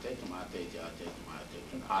 آتَيْتُمْ, آتَيْتُمْ, آتَيْتِ, آتَيْتُمْ,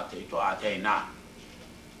 آتَيْتُمْ, آتَيْتُ, آتَيْنَا.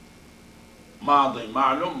 ماضي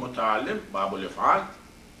معلوم متعلم باب الإفعال.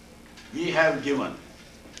 We have given.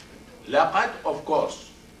 لقد, of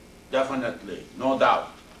course, definitely, no doubt.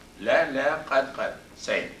 لا قد,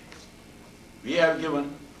 same. We have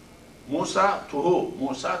given Musa to who?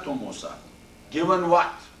 Musa to Musa. Given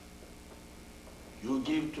what? You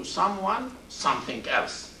give to someone something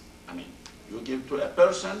else. I mean, you give to a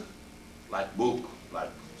person like book,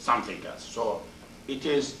 like something else. So it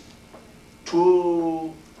is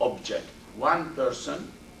two objects. One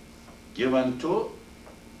person given to,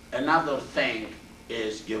 another thing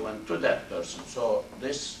is given to that person. So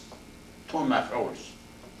this two maf'uls.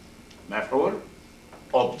 Maf'ul,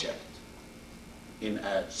 object in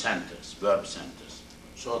a sentence, verb sentence.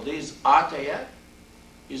 So this ataya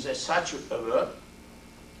is such a verb,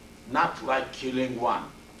 not like killing one.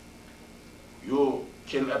 You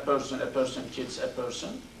kill a person kills a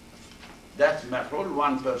person. That maf'ul,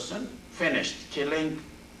 one person, finished. Killing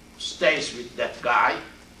stays with that guy,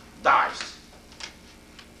 dies.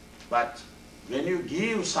 But when you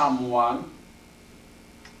give someone,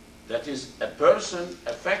 that is a person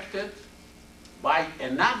affected by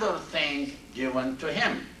another thing given to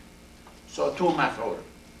him. So two maf'ul.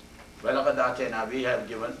 وَلَقَدْ آتَيْنَا, we have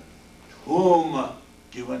given. Whom?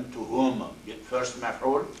 Given to whom? First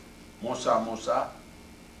maf'ul, Musa.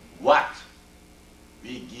 What?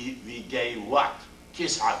 We gave what?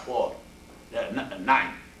 Tis'a, 4.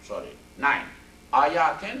 9.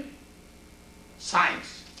 Ayatin,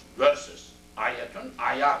 signs, verses. Ayatun,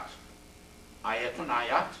 ayat. Ayatun,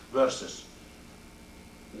 ayat, verses.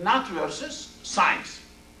 Not verses, signs.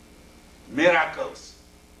 Miracles.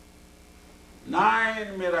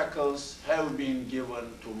 9 miracles have been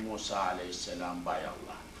given to Musa alayhi salam by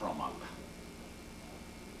Allah, from Allah.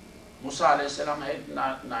 Musa alayhi salam had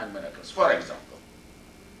 9 miracles. For example,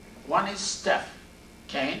 one is staff,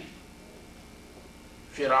 cane.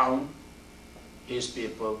 Firaun, his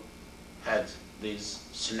people had these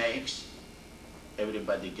snakes.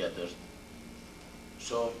 Everybody gathered.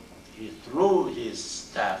 So he threw his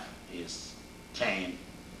staff, his cane.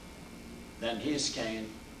 Then his cane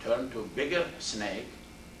turned to a bigger snake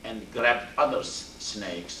and grabbed other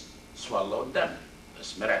snakes, swallowed them.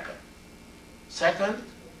 That's miracle. Second,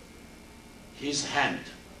 his hand.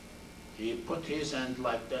 He put his hand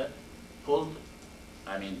like that, pulled,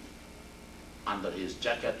 under his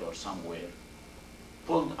jacket or somewhere,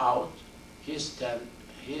 pulled out his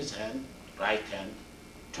hand, right hand,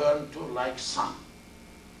 turned to like sun.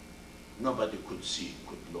 Nobody could see,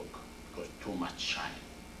 could look, because too much shine.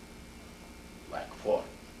 Like 4,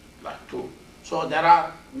 like 2. So there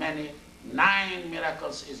are many, 9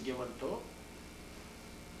 miracles is given to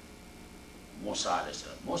Musa alayhi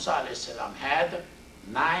salam. Musa alayhi salam had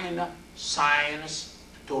 9 signs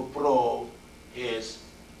to prove his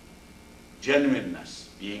genuineness,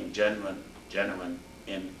 being genuine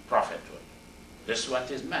in prophethood. This is what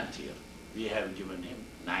is meant here. We have given him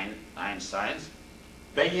 9 signs.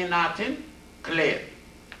 Bayinatin, clear.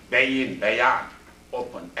 Bayin, bayan,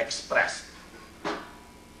 open, expressed.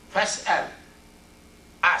 Fas'al,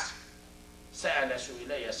 ask. سأل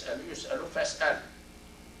سئل يسأل يسأل فاسأل.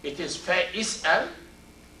 It is فاسأل.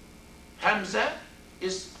 Hamza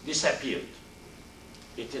is disappeared.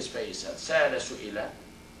 It is فاسأل. سأل سئل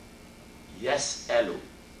يسأل.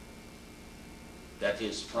 That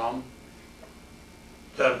is from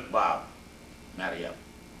third bab, Maryam,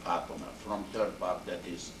 Fatima. From third bab, that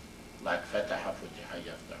is like فتح فتح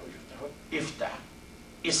يفتح يفتح افتح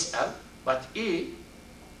اسأل. But E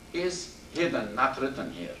is hidden, not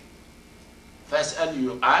written here. فاسأل,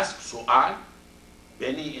 you ask, سؤال,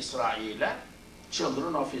 بني إسرائيل,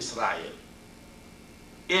 children of Israel.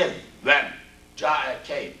 إذ, when, جاء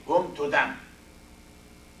came, whom, to them.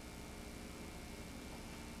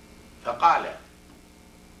 فقال,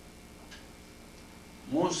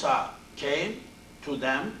 Musa came to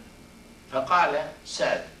them. فقال,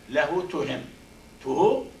 said, له, to him. To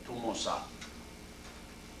who? To Musa.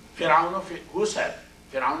 Fir'aun, who said?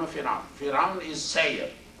 Fir'aun. Fir'aun is sayer.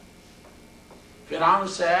 Fir'aun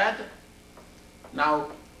said, now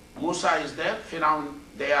Musa is there, Fir'aun,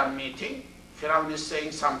 they are meeting. Fir'aun is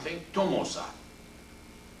saying something to Musa.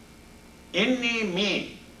 Inni,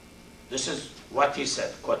 me. This is what he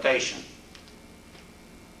said, quotation.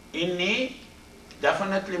 Inni,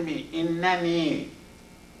 definitely me. Innani,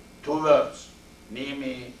 two words. Ni,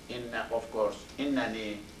 me, inna, of course.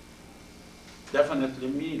 Innani, definitely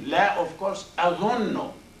me. La, of course.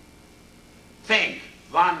 Adhunnu, think.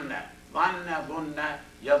 Dhanna, dhanna, dhunna,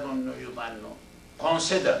 yadhunnu, yudhannu.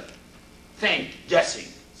 Consider, think,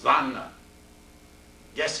 guessing. Dhanna,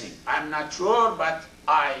 guessing. I'm not sure, but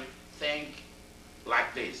I think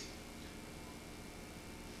like this.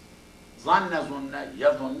 ظن ظن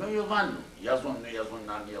يظن يظن يظن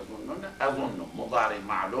يظنان يظنون أظن مضارع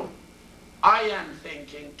معلوم. I am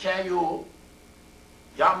thinking, can you,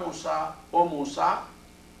 يا موسى, O موسى,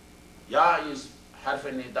 يا is حرف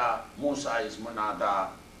النداء, موسى is منادى,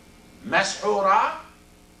 مسحورة,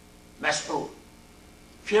 مسحور.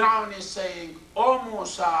 Firaun is saying, O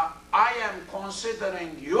Musa, I am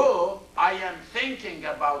considering you, I am thinking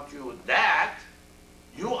about you that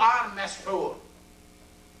you are mashur.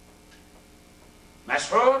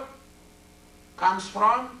 Mashur comes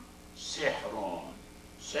from sihrun.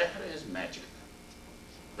 Sihr is magic.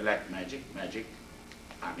 Black magic,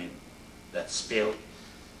 I mean, that spell.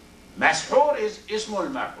 Mashur is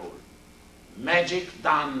ismul maf'ul. Magic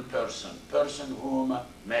done person, person whom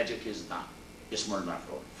magic is done. Ismul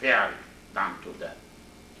maf'ul, fi'al, done to them.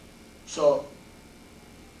 So,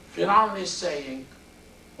 Firaun is saying,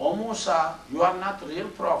 O Musa, you are not real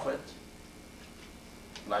prophet,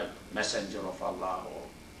 like messenger of Allah, or,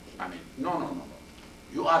 I mean, no.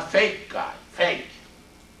 You are fake guy, fake,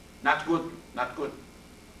 not good, not good.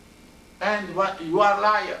 And what, you are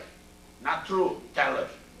liar, not true, teller.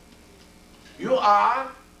 You are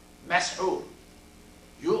mashur.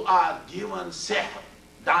 You are given sihr,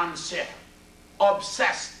 done sihr,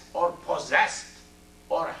 obsessed or possessed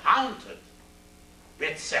or haunted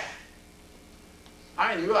with sihr.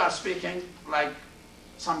 I mean, you are speaking like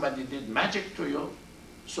somebody did magic to you,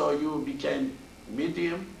 so you became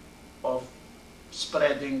medium of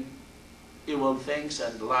spreading evil things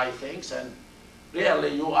and lie things, and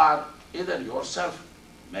really you are either yourself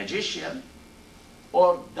magician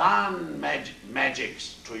or done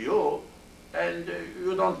magics to you, and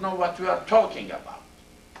you don't know what we are talking about.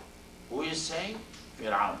 Who is saying?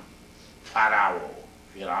 Firaun. Pharaoh.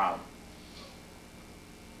 Firaun.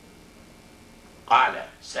 Qala,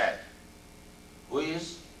 said. Who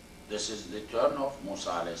is? This is the turn of Musa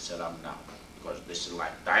alayhi salam now, because this is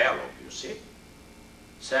like dialogue, you see.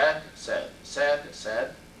 Said.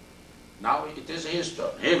 Now it is his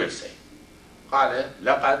turn. He will say. Qala,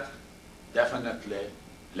 laqad, definitely,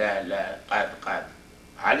 la, qad.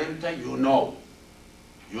 Alimta, you know.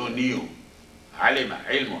 You knew. Alima,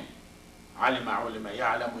 ilmun. Alima, ulima,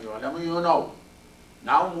 ya'lamu, yu'lamu, you know.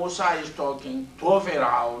 Now Musa is talking to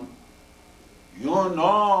Firaun. You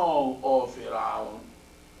know, O Firaun,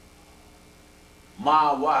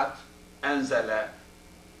 ma what, anzala,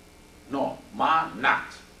 no, ma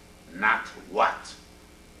not what.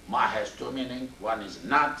 Ma has two meanings, one is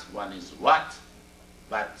not, one is what,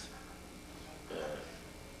 but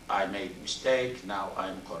I made mistake, now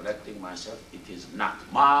I'm correcting myself, it is not.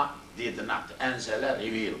 Ma did not, anzala,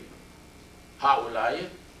 reveal. Haulai,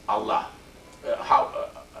 Allah.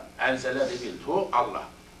 Anzala revealed, who? Allah.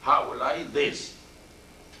 Haulai, this.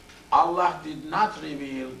 Allah did not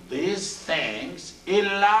reveal these things,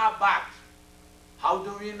 illa but. How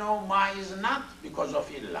do we know ma is not? Because of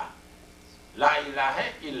illa. La ilaha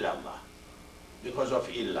illallah. Because of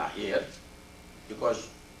illa here. Because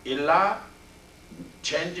illa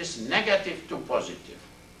changes negative to positive.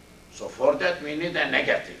 So for that we need a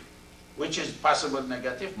negative. which is possible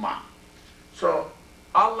negative, ma. So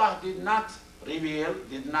Allah did not reveal,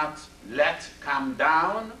 did not let come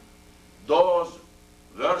down those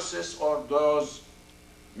verses or those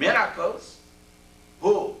miracles.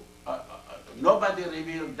 Who? Nobody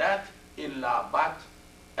revealed that illa but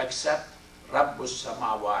except Rabbus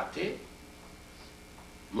Samawati,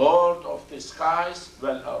 Lord of the skies,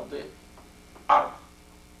 wal ardi, ard.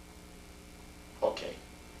 Okay.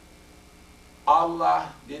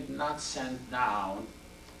 Allah did not send down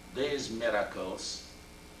these miracles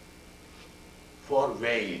for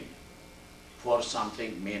vain, for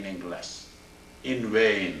something meaningless, in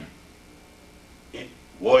vain, in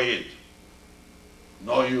void,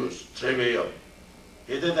 no use, trivial.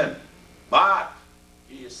 He didn't. But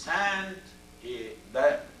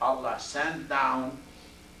Allah sent down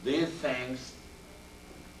these things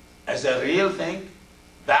as a real thing,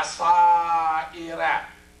 basaira.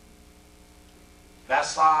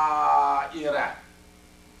 Basaira.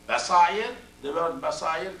 Basair, the word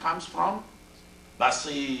basair comes from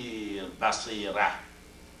basir, basira.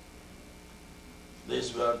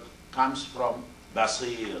 This word comes from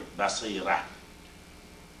basir, basira.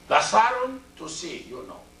 Basarun, to see, you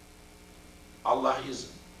know. Allah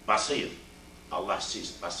is basir. Allah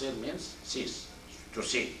sees. Basir means sees, to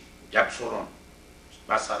see. Yabsurun.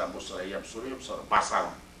 Basara, busra, yabsuru, yabsuru.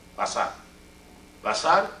 Basarun. Basar.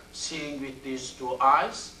 Basar, seeing with these two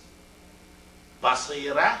eyes.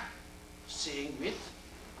 Basira, seeing with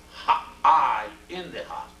eye in the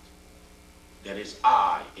heart. There is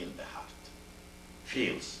eye in the heart.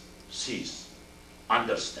 Feels, sees,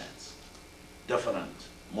 understands. Different,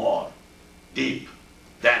 more, deep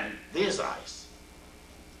than these eyes.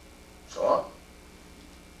 So,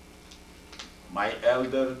 my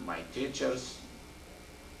elder, my teachers,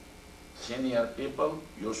 senior people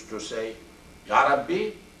used to say, Ya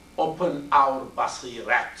Rabbi, open our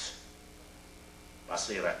basirat.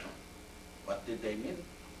 Basiratun. What did they mean?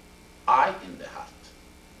 Eye in the heart.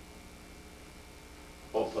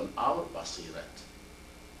 Open our basirat.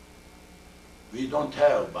 We don't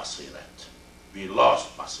have basirat. We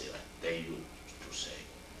lost basirat. They used to say,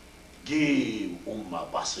 give ummah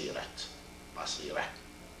basirat. Basirat.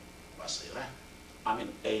 Basirat. I mean,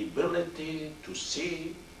 ability to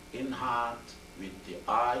see in heart, with the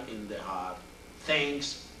eye in the heart,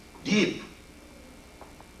 things deep.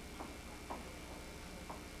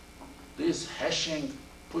 This hashing,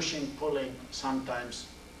 pushing, pulling, sometimes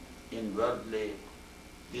in worldly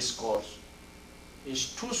discourse,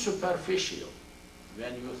 is too superficial.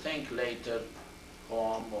 When you think later,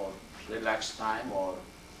 home or relaxed time or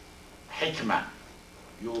hikmah,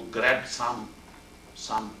 you grab some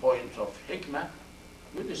point of hikmah,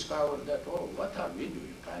 you discover that, oh, what are we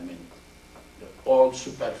doing? I mean, all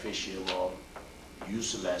superficial or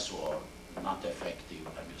useless or not effective.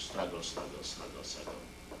 I mean, struggle.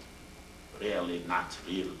 Really not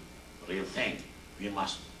real thing. We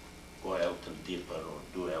must go a little deeper or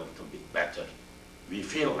do a little bit better. We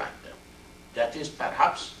feel like that. That is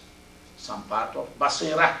perhaps some part of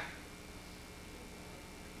basira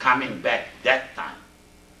coming back that time.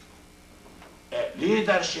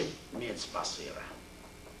 Leadership needs basira.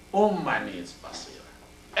 Ummah needs basira.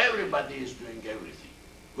 Everybody is doing everything.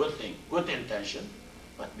 Good thing, good intention,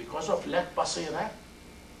 but because of lack basira,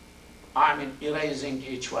 I mean, erasing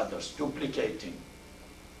each other's, duplicating,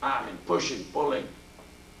 I mean, pushing, pulling,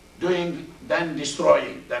 doing, then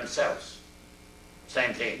destroying themselves.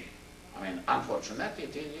 Same thing. I mean, unfortunately,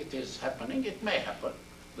 it is happening, it may happen.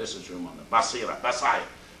 This is human. Basira, basai.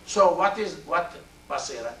 So what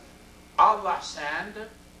basira?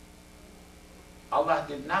 Allah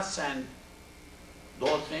did not send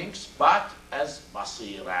those things, but as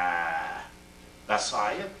basira.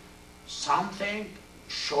 Basair, something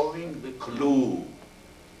showing the clue,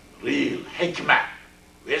 real hikmah,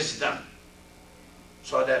 wisdom,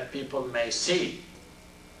 so that people may see,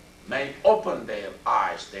 may open their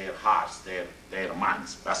eyes, their hearts, their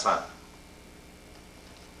minds. Basar.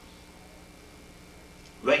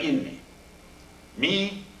 Wa inni.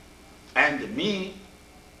 Me and me,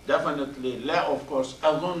 definitely, la, of course,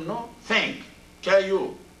 adunnu, think.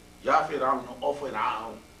 Kayu, ya Fir'aun, o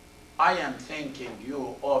Fir'aun. I am thinking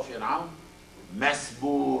you, O Fir'aun,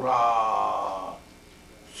 masbura,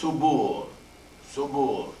 subur,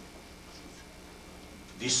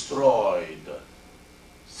 destroyed,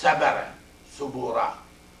 sabara, subura,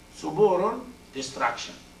 suburun,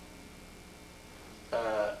 destruction.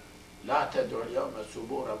 لا تدعوا اليوم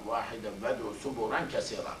سبورا واحدا وادعوا سبورا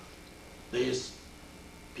كثيرا. These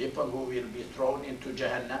people who will be thrown into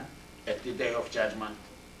Jahannam at the day of judgment,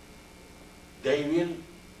 they will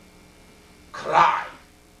cry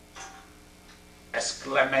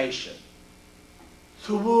exclamation.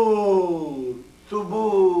 Thubur,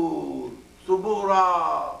 thubur,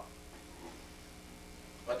 thubura.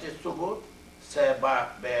 What is thubur? Seba,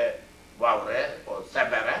 be, wawre, or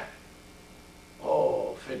sabere.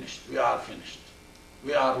 Oh, finished. We are finished.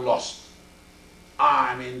 We are lost.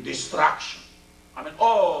 I mean, destruction. I mean,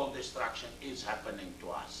 all destruction is happening to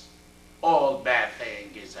us. All bad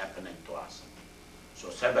thing is happening to us. So,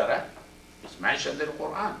 sabara is mentioned in the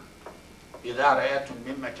Quran. إذا رأيتم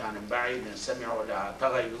من مكان بعيد سمعوا لها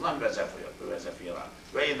تغيظا وزفيرا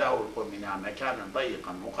وإذا ألقوا منها مكانا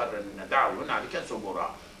ضيقا مقرنا دعوا هنالك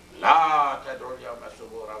ثبورا لا تدعوا اليوم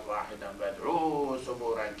ثبورا واحدا وادعوا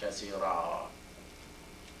ثبورا كثيرا.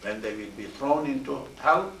 When they will be thrown into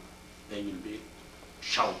hell, they will be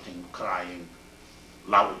shouting, crying,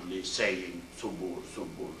 loudly saying subur,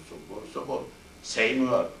 subur, subur, subur. Same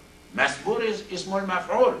word. Masbur is ismul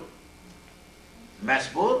maf'ul.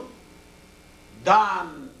 Masbur,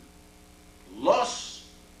 done, loss,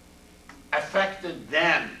 affected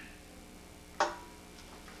them.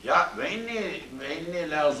 Ya ve inni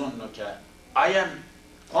la zunnuka. I am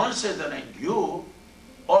considering you,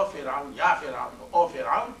 O Fir'aun, ya Fir'aun, O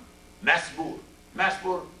Fir'aun, masbur.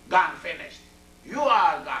 Masbur, gone, finished. You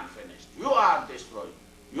are gone, finished. You are destroyed.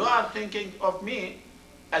 You are thinking of me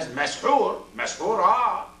as mashhur,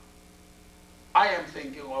 mashhura. I am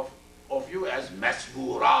thinking of you as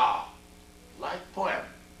masbura, like poem.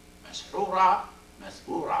 Mashhura,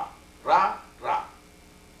 masbura, ra, ra.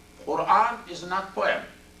 Quran is not poem.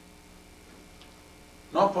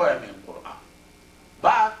 No poem in Quran.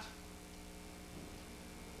 But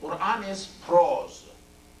Quran is prose,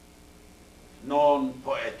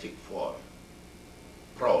 non-poetic form.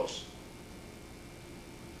 Prose.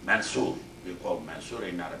 Mansur, we call Mansur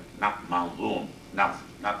in Arabic, not manzoom, not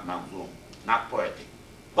manzoom, not poetic.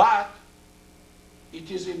 But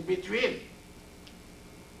it is in between.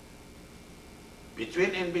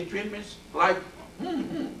 In between means like,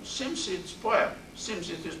 seems it's poem, seems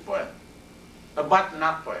it is poem, but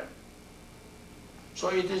not poem. So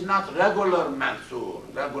it is not regular Mansur,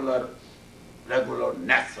 regular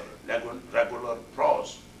nasr, regular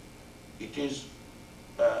prose. It is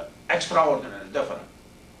extraordinary, different.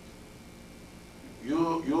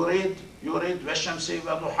 You read Washamsi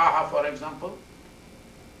wa duhaha, for example.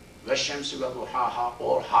 Washamsi wa duhaha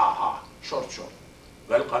or ha, short.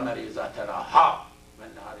 Wal qamari idha talaha, wal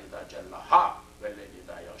nahari idha jallaha, wal layli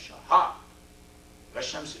idha yaghshaha.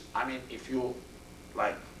 Washamsi, I mean, if you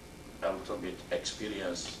like a little bit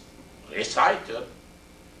experienced reciter,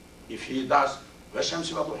 if he does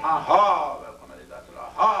Washamsi wa duhaha, wal qamari idha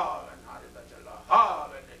talaha,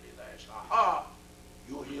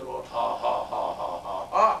 you hear all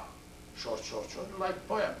ha, short, like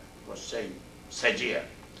poem. It was saying sajia.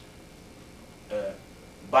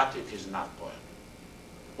 But it is not poem.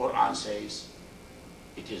 Quran says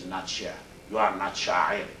it is not share. You are not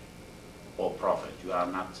sha'ir, O Prophet. You are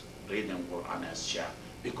not reading Quran as share.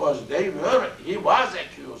 Because he was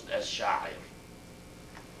accused as sha'ir.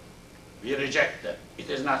 We reject that. It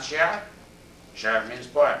is not share. Share means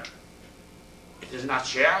poem. It is not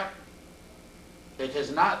share. It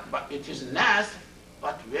is not, but it is nas,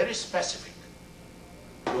 but very specific.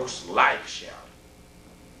 Looks like share.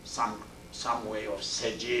 Some way of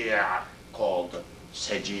sajir called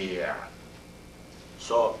sajir.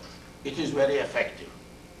 So it is very effective,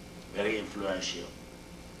 very influential.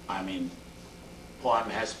 I mean, poem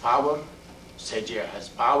has power, sajir has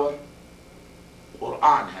power,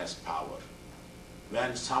 Quran has power.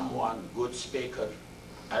 When someone, good speaker,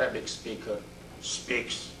 Arabic speaker,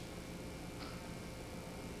 speaks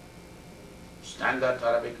standard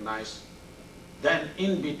Arabic, nice, then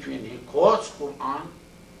in between he quotes Quran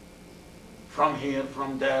from here,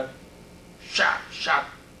 from there, shot.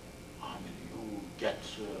 I mean, you get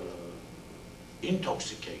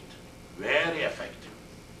intoxicated. Very effective.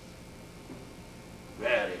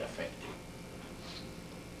 Very effective.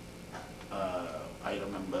 I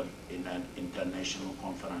remember in an international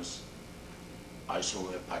conference, I saw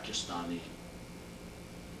a Pakistani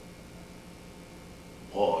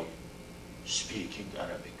boy speaking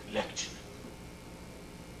Arabic, lecturing.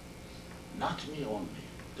 Not me only,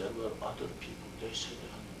 there were other people. They said,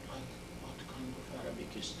 like, what kind of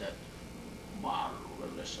Arabic is that?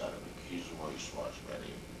 Marvelous Arabic. His voice was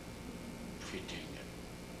very fitting in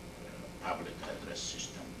public address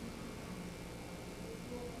system.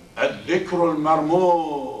 الذكر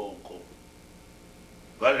المرموق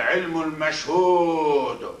والعلم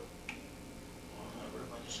المشهود.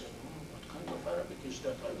 Everybody said, what kind of Arabic is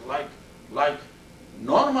that? Like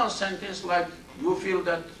normal sentence, like you feel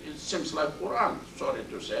that it seems like Quran, sorry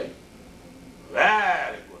to say.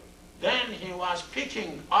 Very good. Then he was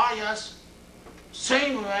picking ayahs,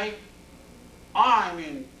 same way. I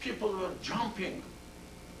mean, people were jumping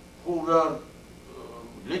who were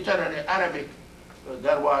literary Arabic.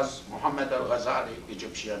 There was Muhammad al-Ghazali,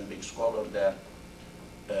 Egyptian big scholar there,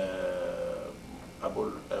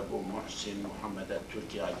 Abu Muhsin Muhammad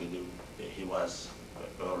al-Turki, I believe. He was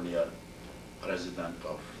earlier president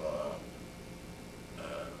of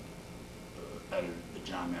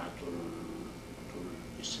al-Jami'atul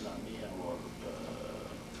Islamiyya or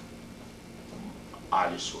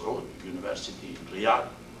Ali Saud University in Riyadh.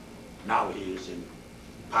 Now he is in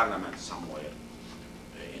parliament somewhere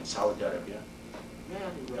in Saudi Arabia.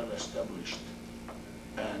 Very well established.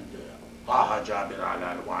 And Taha Jabir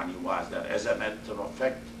al-Alwani was there. As a matter of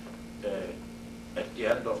fact, at the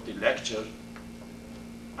end of the lecture,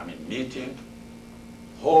 meeting,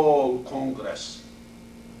 whole Congress,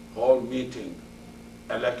 whole meeting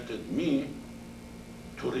elected me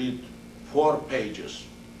to read 4 pages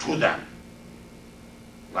to them,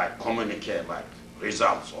 like communique, like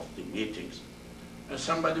results of the meetings. And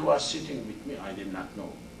somebody was sitting with me, I did not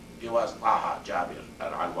know. He was Taha Jabir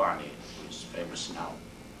al-Alwani, who is famous now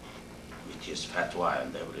with his fatwa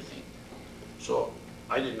and everything. So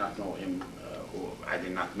I did not know him, I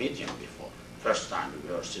did not meet him before. First time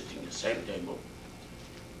we were sitting at the same table.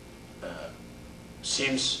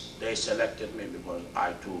 Seems they selected me because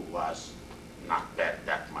I too was not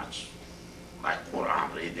that much like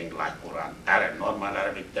Quran, reading like Quran, normal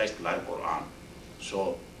Arabic text like Quran.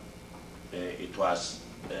 So it was,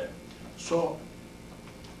 so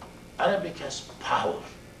Arabic has power,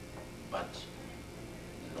 but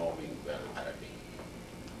knowing well Arabic.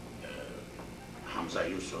 Hamza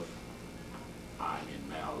Yusuf,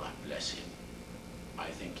 may Allah bless him, I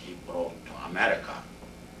think he brought to America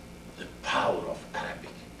the power of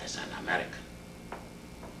Arabic as an American,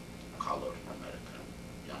 colored American,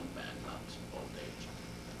 young man, not old age,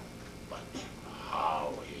 but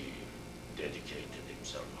how he dedicated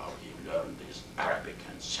himself, how he learned these Arabic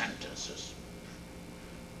and sentences,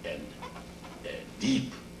 and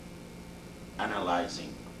deep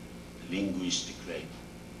analyzing linguistic way.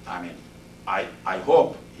 I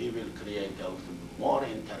hope he will create a little bit more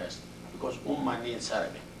interest, because Ummah needs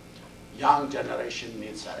Arabic. Young generation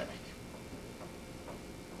needs Arabic.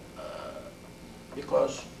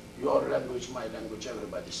 Because your language, my language,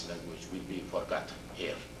 everybody's language will be forgotten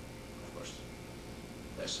here, of course.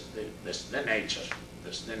 That's the nature.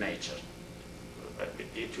 That's the nature.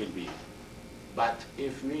 It will be. But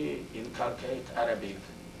if we inculcate Arabic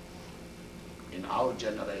in our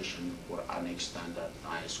generation, Quranic standard,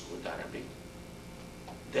 nice, good Arabic,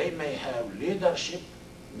 they may have leadership,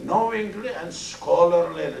 knowingly and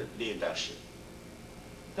scholarly leadership.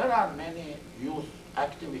 There are many youth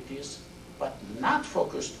activities, but not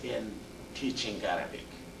focused in teaching Arabic.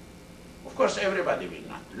 Of course, everybody will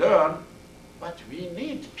not learn, but we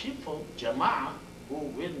need people, Jama'ah, who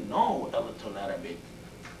will know a little Arabic,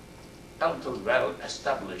 a little well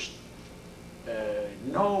established,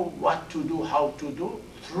 know what to do, how to do,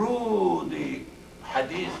 through the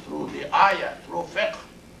hadith, through the ayah, through fiqh.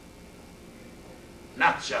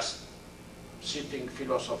 Not just sitting,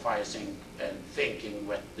 philosophizing, and thinking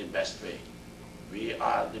what the best way. We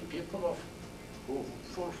are the people who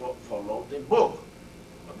follow the book.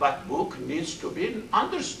 But book needs to be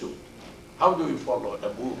understood. How do you follow a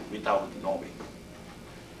book without knowing?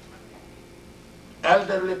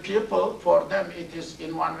 Elderly people, for them it is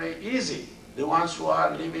in one way easy. The ones who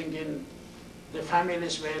are living in the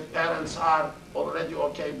families where parents are already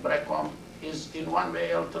okay, back home, is in one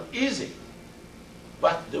way a little easy.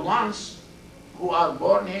 But the ones who are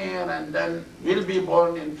born here and then will be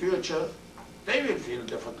born in future, they will feel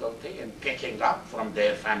difficulty in picking up from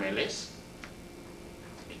their families.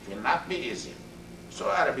 It will not be easy. So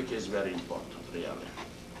Arabic is very important, really.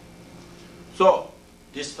 So,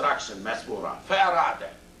 distraction, masbura, fa'arada.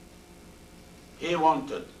 He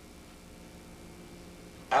wanted.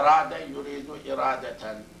 Arada yuridu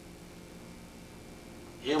iradatan.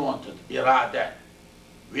 He wanted irada,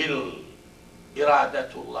 will.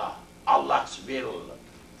 Iradatullah, Allah's will.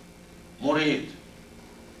 Murid,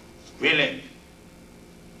 willing.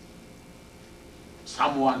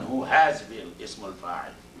 Someone who has will, ismul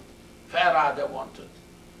fa'il. Farada wanted.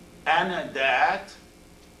 And that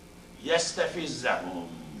yastafizzahum.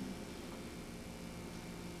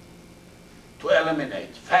 To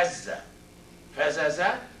eliminate. Fazza.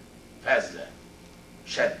 Fazaza, fazza.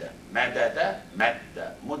 Shadda. Madada,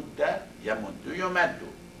 madda. Mudda, yamuddu, yumaddu.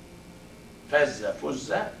 Fazza,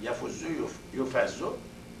 fuzza, yafuzzu, yufazzu.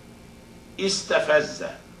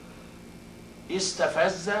 Istafazza.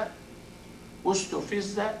 Istafazza,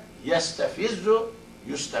 ustufizza, yastafizzu,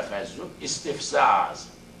 يستفز استفزاز,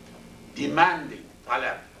 demanding,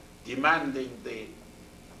 طلب, demanding the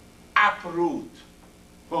uproot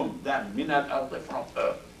whom, them, من الأرض, from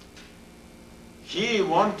earth. He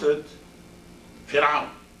wanted Pharaoh's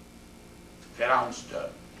turn.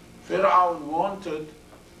 Pharaoh wanted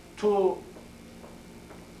to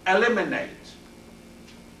eliminate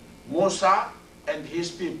Musa and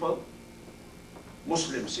his people,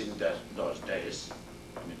 Muslims in those days.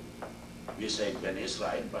 I mean, we say Bani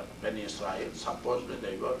Israel, but Bani Israel, supposedly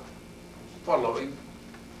they were following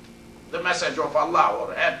the message of Allah,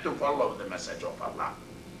 or had to follow the message of Allah.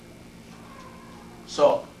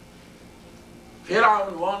 So,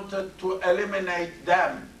 Pharaoh wanted to eliminate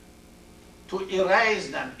them, to erase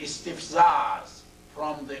them, istifzaz,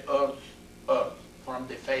 from the earth, from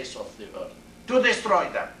the face of the earth, to destroy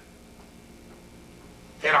them.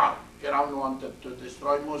 Pharaoh wanted to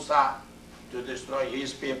destroy Musa, to destroy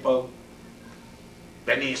his people,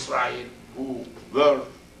 Bani Israel, who were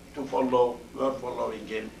following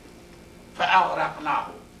him.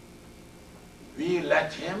 فَأَغْرَقْنَاهُ, we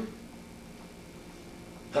let him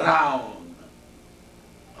drown.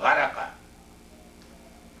 غرق,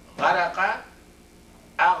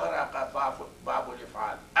 أغرق, باب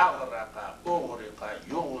الإفعال, أغرق, أغرق,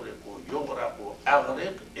 يغرق, يغرق,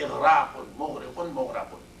 أغرق, إغراق, مغرق,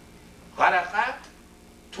 مغرق. غرق,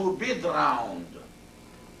 to be drowned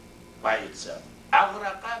by itself.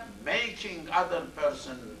 أغرق, making other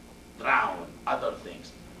person drown, other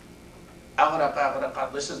things. أغرق,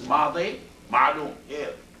 أغرق, this is ماضي, معلوم,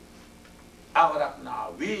 here.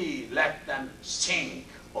 أغرقنا, we let them sink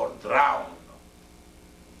or drown.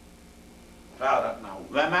 فأغرقناه,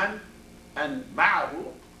 ومن, and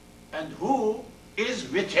معه, and who is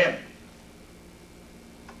with him.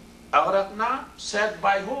 أغرقنا, said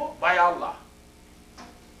by who? By Allah.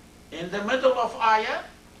 In the middle of ayah,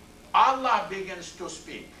 Allah begins to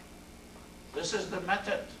speak. This is the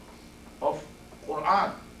method of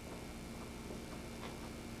Quran.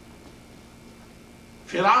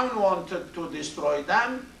 Pharaoh wanted to destroy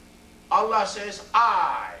them. Allah says,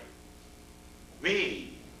 I,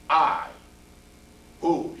 we, I.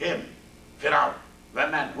 Who? Him. Pharaoh.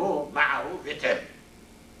 وَمَنْ who? مَعَهُ, with him.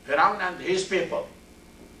 Pharaoh and his people.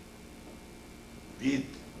 We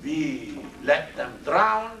let them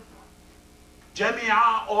drown.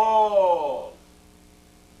 جَمِيعًا, all.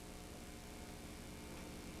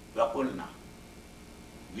 وَقُلْنَا,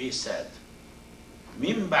 we said,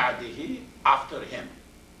 مِنْ بَعْدِهِ, after him.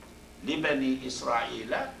 لِبَنِي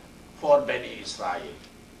إِسْرَائِيلَ, for Bani Israel.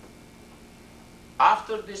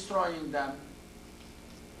 After destroying them,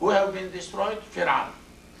 who have been destroyed? Pharaoh.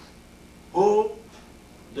 Who?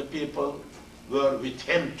 The people were with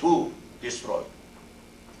him too destroyed.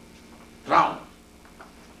 Drowned.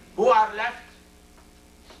 Who are left?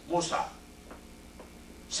 Musa,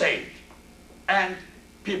 saved. And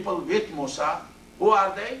people with Musa, who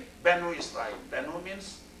are they? Banu Israel. Banu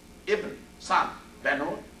means Ibn, son.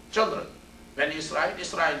 Banu, children. Bani Israel,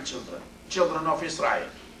 Israel children. Children of Israel.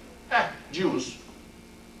 Jews,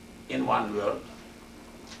 in one word.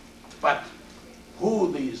 But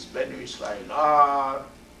who these Banu Israel are,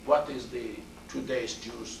 what is the today's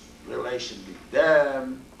Jews' relation with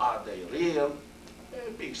them, are they real?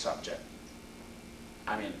 A big subject.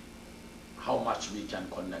 I mean, how much we can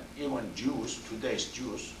connect. Even Jews, today's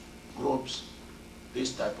Jews, groups,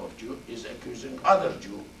 this type of Jew is accusing other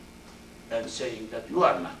Jew and saying that you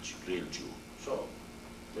are not real Jew. So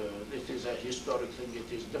it is a historic thing,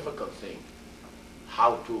 it is a difficult thing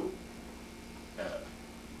how to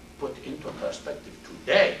put into perspective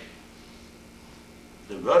today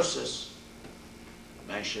the verses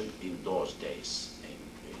mentioned in those days,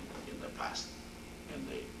 in the past, during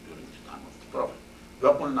the time of the Prophet.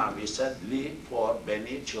 وَقُلْنَا, we said, li, for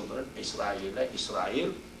Bani, children,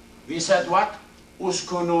 Israel, we said what?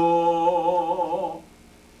 Uskunu.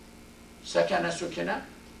 Sakana sukina,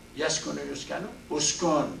 yaskunu yuskanu,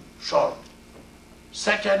 uskun, short.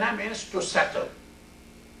 Sakana means to settle,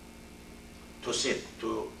 to sit,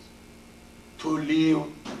 to live,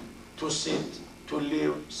 to sit, to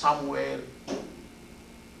live somewhere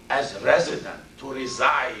as resident, to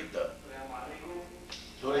reside.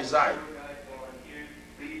 To reside.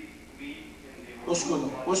 Uskunu,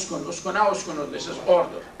 uskun, uskuna, uskunu, this is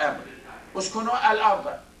order, amr. Uskunu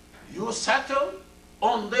al-arda, you settle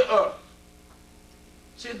on the earth.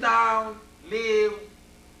 Sit down, live,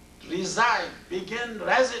 reside, begin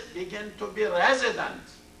to be resident.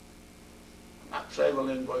 Not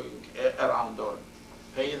traveling, going around or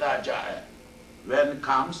فَإِذَا جَاءَ, when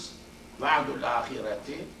comes وَعْدُ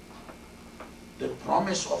الْآخِرَةِ, the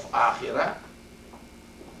promise of Akhirah,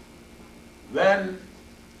 when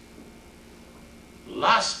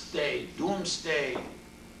last day, doomsday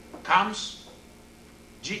comes,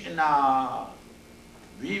 ji'na,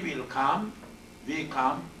 we will come, we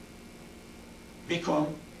come, become,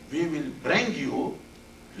 we will bring you,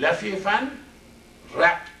 lafifan,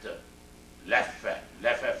 wrapped, laffa,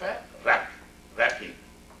 lafafa, wrapping,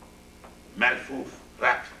 malfuf,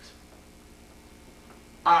 wrapped.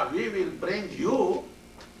 We will bring you,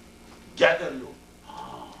 gather you.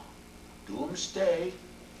 Doomsday,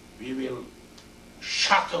 we will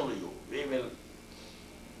shuttle you, we will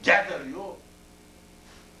gather you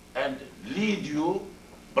and lead you,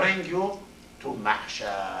 bring you to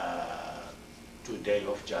mahshar, to day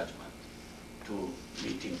of judgment, to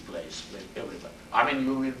meeting place with everybody. I mean,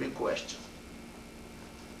 you will be questioned.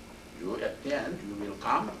 You, at the end, you will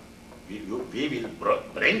come, we will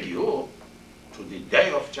bring you to the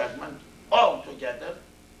day of judgment all together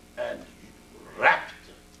and wrapped,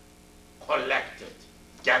 collected,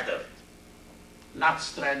 gathered, not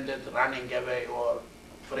stranded, running away or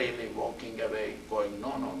freely walking away, going,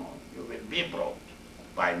 no, no, no, you will be brought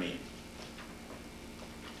by me.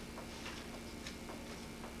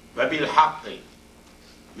 وَبِالْحَقِّ,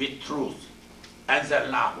 with truth,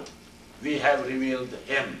 أَنزَلْنَاهُ, we have revealed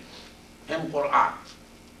him Quran.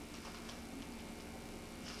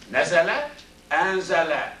 نزل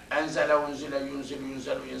أنزل أنزل وانزل ينزل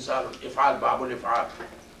ينزل ينزل إفعال باب الإفعال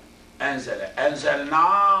أنزل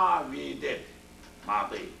أنزلنا we did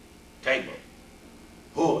ماضي table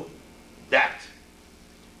who that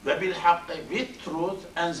وبالحق with truth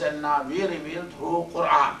أنزلنا we revealed who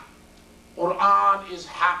Quran. Quran is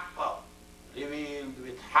حق, revealed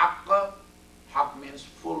with حق. حق means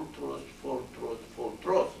full truth, full truth, full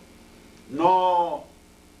truth. No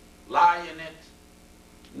lie in it,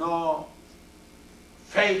 no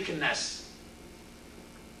fakeness,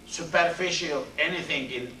 superficial, anything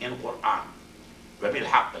in Quran.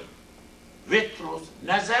 وَبِالْحَقِّ, with truth.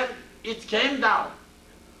 Nazar, it came down.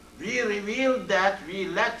 We revealed that, we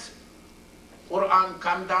let Quran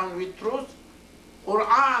come down with truth.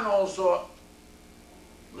 Quran also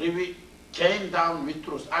came down with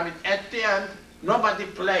truth. I mean, at the end, nobody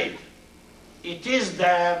played. It is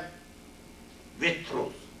there with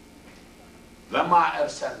truth. وَمَا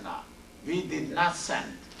أَرْسَلْنَا, we did not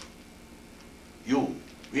send you.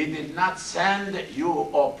 We did not send you,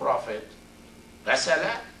 O Prophet. رسل,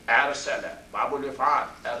 أرسل, باب الإفعال,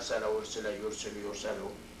 أرسل, أرسل, يرسل,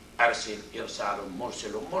 يرسل, أرسل, إرسال,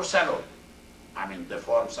 مرسل, مرسل. I mean, the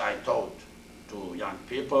forms I taught to young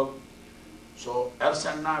people. So,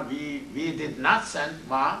 أرسلنا, we did not send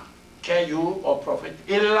ma, ke you, O Prophet,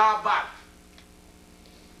 إلا but.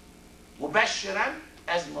 مبشرا,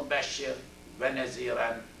 as مبشر,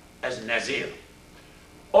 ونذيرا, as nazir.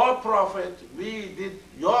 O Prophet,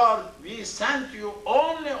 we sent you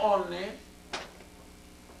only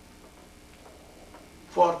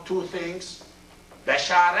for two things,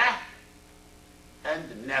 bashara and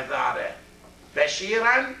nadhara.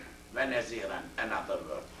 Bashiran wa naziran, another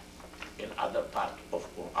word. In other part of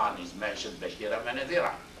Quran is mentioned bashiran wa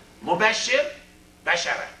nadhira. Mubashir,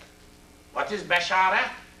 bashara. What is bashara?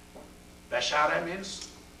 Bashara means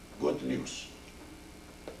good news,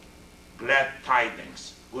 glad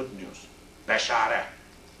tidings, good news. Bashara.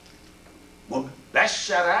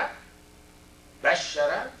 Bashara,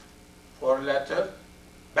 bashara, four letter.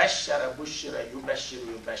 Bashara, bushira, yubashiru,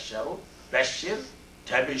 yubasharu. Bashir,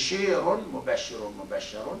 tabishirun, mubashirun,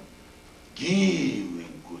 mubashirun.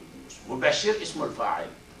 Giving good news. Mubashir ismul fa'il.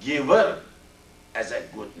 Giver as a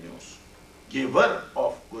good news. Giver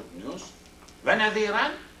of good news.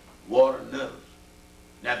 Vanadhiran, warner.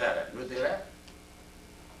 Nadhara, nudhira.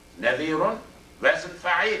 Nadhirun, wazn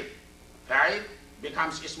fa'il. Fa'il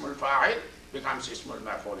becomes ismul fa'il, becomes ismul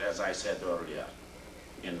maf'ul, as I said earlier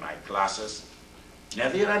in my classes.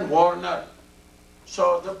 Nadhir and warner.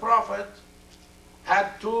 So the Prophet had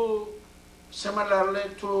similarly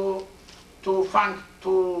two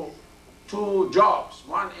jobs.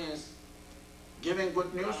 One is giving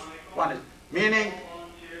good news, one is meaning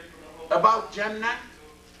about Jannah,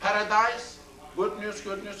 paradise, good news,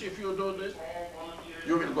 if you do this,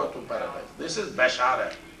 you will go to paradise. This is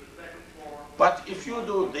bashara. But if you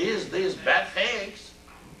do these bad things,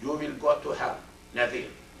 you will go to hell. Nadir.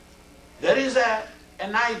 There is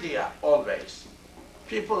an idea always.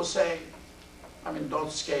 People say, I mean,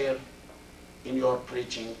 don't scare in your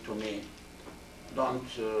preaching to me. Don't,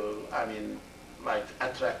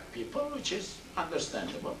 attract people, which is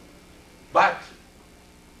understandable. But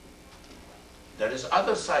there is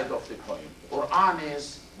other side of the coin. Quran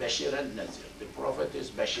is Bashir and Nazir. The Prophet is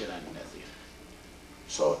Bashir and Nazir.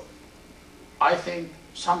 So I think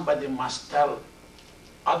somebody must tell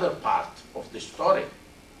other part of the story.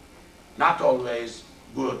 Not always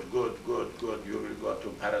good, good, good, good. You will go to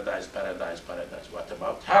paradise, paradise, paradise. What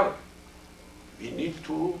about hell? We need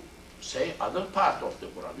to say other part of the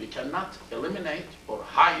Quran. We cannot eliminate or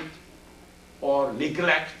hide or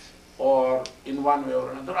neglect or in one way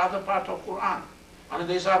or another other part of Quran. And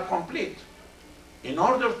these are complete. In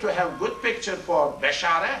order to have good picture for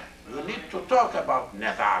Bashara, you need to talk about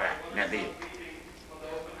Nadara, Nadir.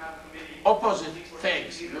 Opposite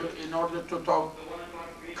things. In order to talk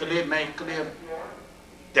clear, make clear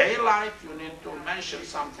daylight, you need to mention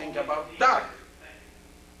something about dark.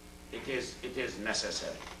 It is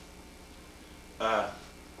necessary.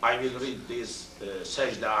 I will read this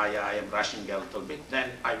Sajda ayah. I am rushing a little bit,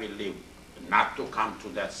 then I will leave, not to come to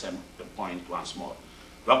that same point once more.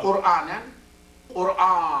 The Qur'an,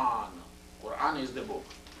 Quran is the book.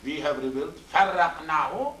 We have revealed,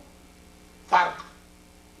 farraqnahu, farq,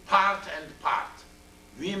 part and part.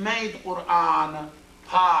 We made Quran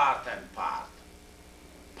part and part.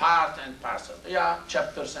 Part and parcel. Yeah,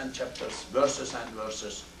 chapters and chapters, verses and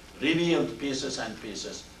verses, revealed pieces and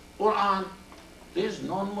pieces. Quran, these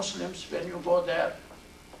non-Muslims, when you go there,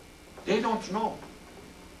 they don't know.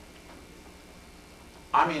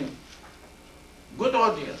 I mean, good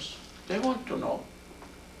audience, they want to know.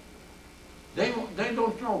 They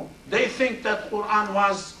don't know. They think that Quran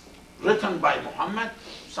was written by Muhammad,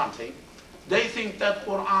 something. They think that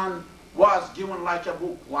Quran was given like a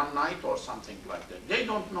book one night or something like that. They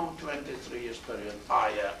don't know 23 years period,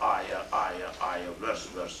 ayah,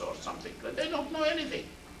 verse or something like that. They don't know anything.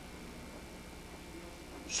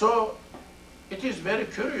 So it is very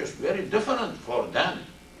curious, very different for them.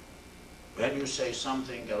 When you say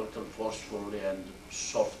something a little forcefully and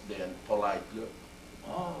softly and politely,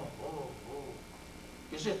 oh,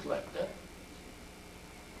 is it like that?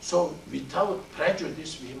 So without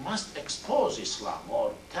prejudice, we must expose Islam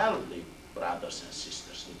or tell the brothers and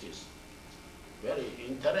sisters. It is very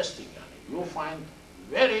interesting. You find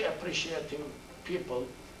very appreciative people.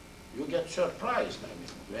 You get surprised, I mean,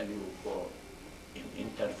 when you go in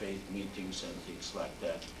interfaith meetings and things like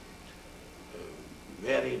that.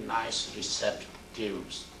 Very nice, receptive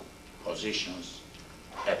positions,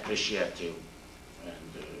 appreciative,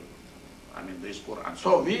 and I mean this Quran.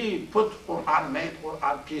 So we put Quran, made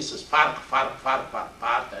Quran pieces, part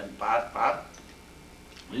and part.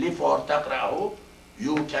 لِفَوْ تَقْرَأُهُ,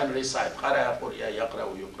 you can recite. قَرَأَ قُرْيَ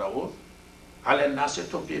يَقْرَأُ يُقْرَأُ عَلَى النَّاسِ,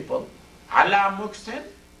 to people. عَلَى مُكْسٍ,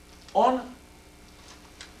 on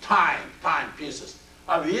time pieces.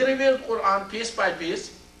 We revealed Quran piece by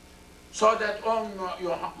piece, so that on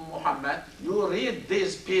Muhammad, you read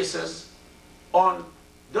these pieces on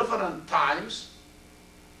different times,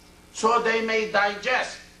 so they may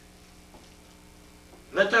digest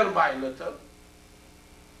little by little,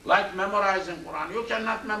 like memorizing Quran. You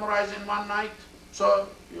cannot memorize in one night, so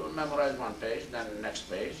you memorize one page, then the next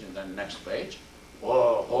page, and then next page,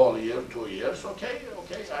 or whole year, 2 years, okay,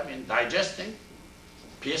 I mean digesting,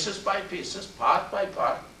 pieces by pieces, part by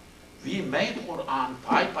part. We made Quran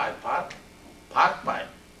part by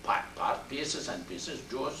part, pieces and pieces,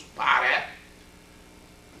 juz, pare,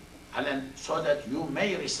 and then so that you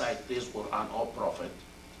may recite this Quran, O Prophet,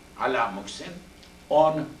 ala muksin,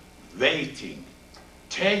 on waiting,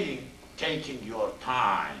 taking your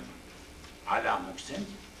time, ala muksin,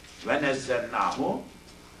 وَنَزَّلْنَاهُ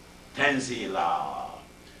تَنزِيلًا.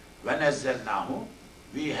 وَنَزَّلْنَاهُ,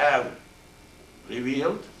 we have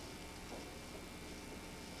revealed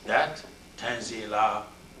that tanzila.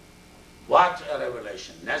 What a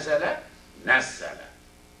revelation. Nazala, nazzala.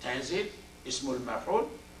 Tanzil, ismul maf'ul,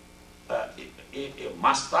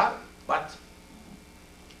 masdar, but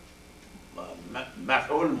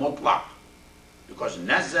maf'ul mutlaq. Because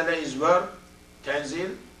nazzala is verb,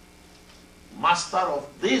 tanzil, masdar of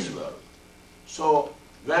this verb. So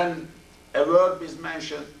when a verb is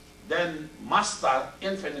mentioned, then masdar,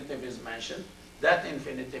 infinitive, is mentioned, that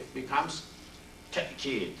infinitive becomes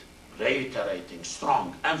ta'kid, reiterating,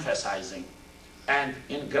 strong, emphasizing. And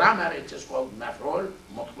in grammar it is called maf'ul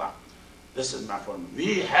mutlaq. This is maf'ul.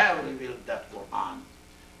 We have revealed that Quran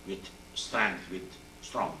with strength, with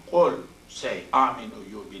strong. Qul, say, aminu,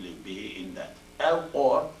 you believe, be in that.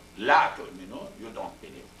 Or la tu'minu, you don't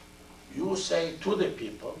believe. You say to the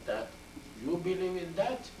people that you believe in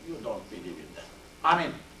that, you don't believe in that. I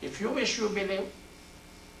mean, if you wish, you believe,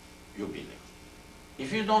 you believe.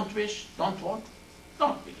 If you don't wish, don't want,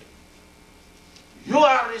 don't believe. You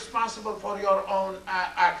are responsible for your own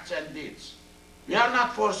acts and deeds. We are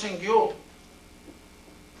not forcing you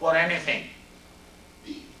for anything.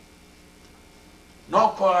 No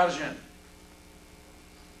coercion.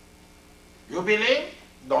 You believe,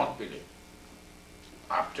 don't believe.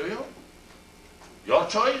 Up to you. Your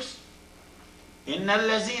choice. إن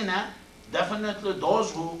الذين, definitely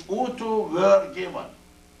those who أوتوا were given.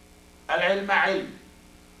 العلم علم.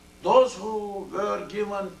 Those who were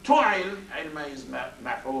given to علم, علم is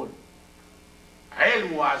مفعول.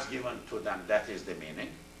 علم was given to them, that is the meaning.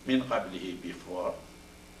 من قبله, before.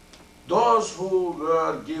 Those who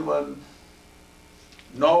were given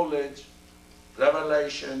knowledge,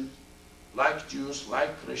 revelation, like Jews, like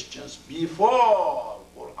Christians, before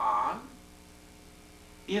Quran,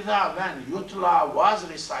 إذا when yutla was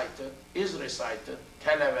recited, is recited,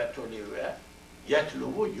 تلوى تلوى,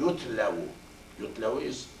 يتلو يتلو. يتلو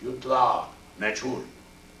is yutla, مجهول,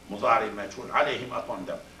 مضارع مجهول, عليهم upon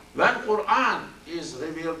them. When Quran is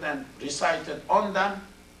revealed and recited on them,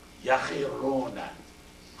 يخرون,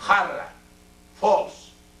 خر,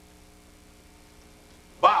 false,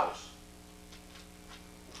 bows,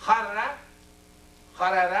 خر,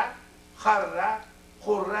 خرر, خر,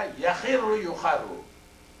 خر, يخر, يخر,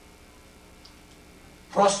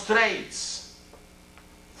 prostrates,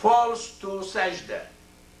 falls to sajda,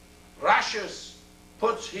 rushes,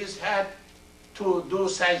 puts his head to do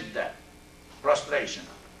sajda, prostration.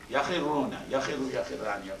 يخرون, يخر,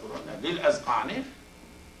 يخران, يخرون, للأذقان.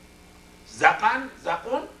 زقن,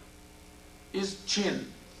 زقن is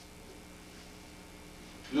chin,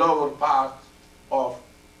 lower part of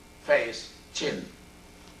face, chin.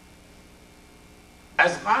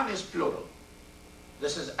 Azqan is plural.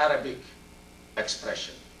 This is Arabic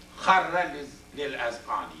expression. خر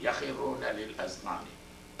للأذقان, يخرون للأذقان.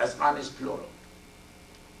 Azqan is plural.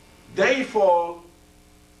 They fall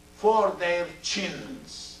for their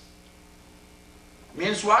chins.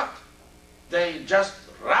 Means what? They just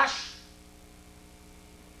rush.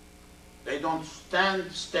 They don't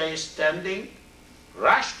stay standing,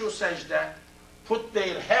 rush to sajda, put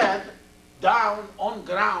their head down on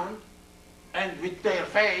ground, and with their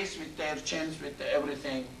face, with their chins, with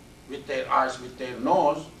everything, with their eyes, with their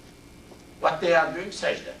nose, what they are doing,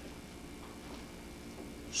 sajda.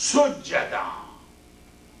 Sujjada,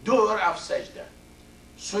 doer of sajda.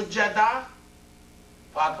 Sujjada,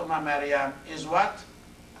 Fatima Maryam, is what?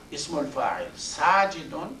 Ismul fa'il.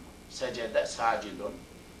 Sajidun, sajada, sajidun.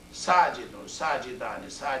 Sajidun, sajidani,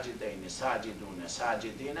 sajidaini, sajiduna,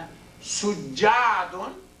 sajidina.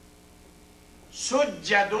 Sujjadun,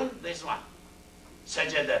 sujjadun, this one.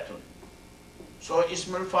 Sajadatun. So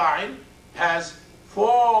Ismul Fa'il has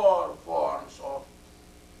 4 forms of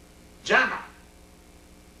Jama.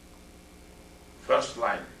 First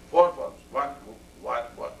line, 4 forms.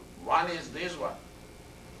 One is this one.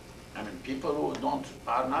 I mean, people who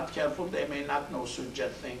are not careful, they may not know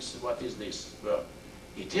sujjad things. What is this word?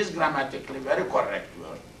 It is grammatically very correct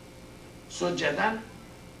word. Sujjadan,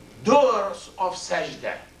 doers of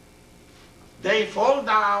sajda. They fall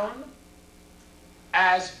down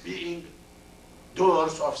as being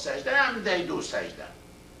doers of sajda, and they do sajda.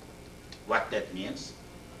 What that means?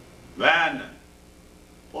 When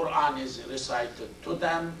Quran is recited to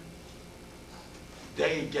them,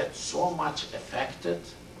 they get so much affected,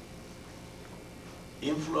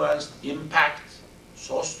 influenced, impact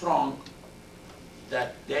so strong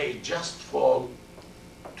that they just fall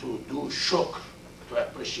to do shukr, to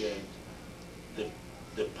appreciate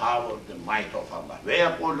the power, the might of Allah.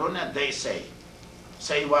 وَيَقُولُونَ, they say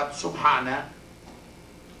what? Subhana,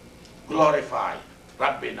 glorify,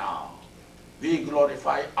 Rabbina. We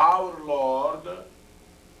glorify our Lord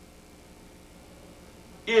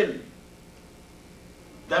in,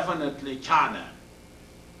 definitely kana,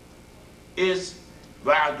 is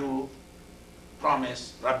wa'du,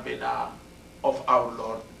 promise, Rabbina, of our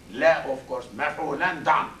Lord. La, of course, maf'ulan,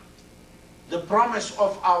 done. The promise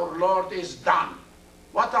of our Lord is done.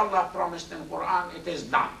 What Allah promised in Quran, it is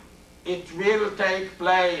done. It will take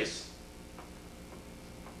place.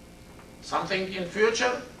 Something in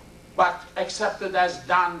future, but accepted as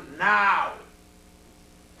done now.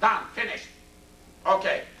 Done, finished.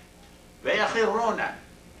 Okay. وَيَخِرُّونَ,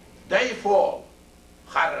 they fall.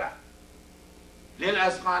 خَرَّ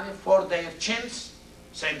لِلْأَذْقَانِ, for their chins.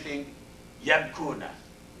 Same thing. يَبْكُونَ,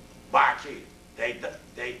 baki,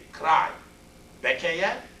 they cry.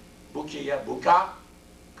 بَكَيَ, bukiya, buka,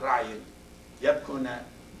 crying. يَبْكُونَ,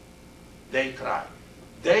 they cry.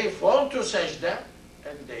 They fall to sajda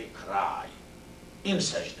and they cry in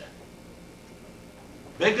sajda.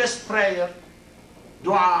 Biggest prayer,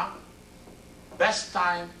 dua, best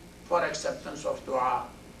time for acceptance of dua,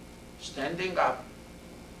 standing up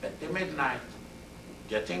at the midnight,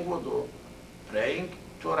 getting wudu, praying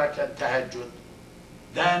 2 rakat tahajjud,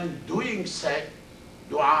 then doing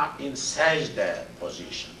dua in sajda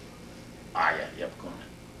position. Ayah yabkuna.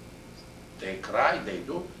 They cry, they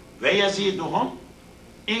do. وَيَزِيدُهُمْ,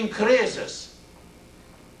 increases.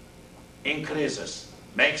 increases,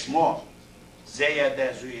 makes more.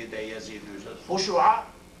 Zayada, zuyida, yazid, yuzid. Khushu'a,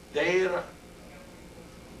 their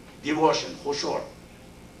devotion, khushu',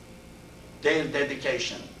 their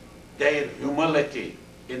dedication, their humility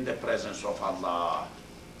in the presence of Allah,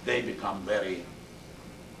 they become very,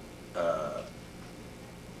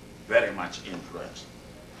 very much influenced.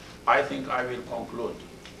 I think I will conclude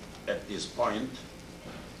at this point.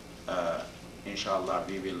 Inshallah,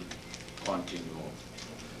 we will continue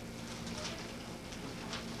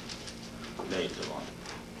later on.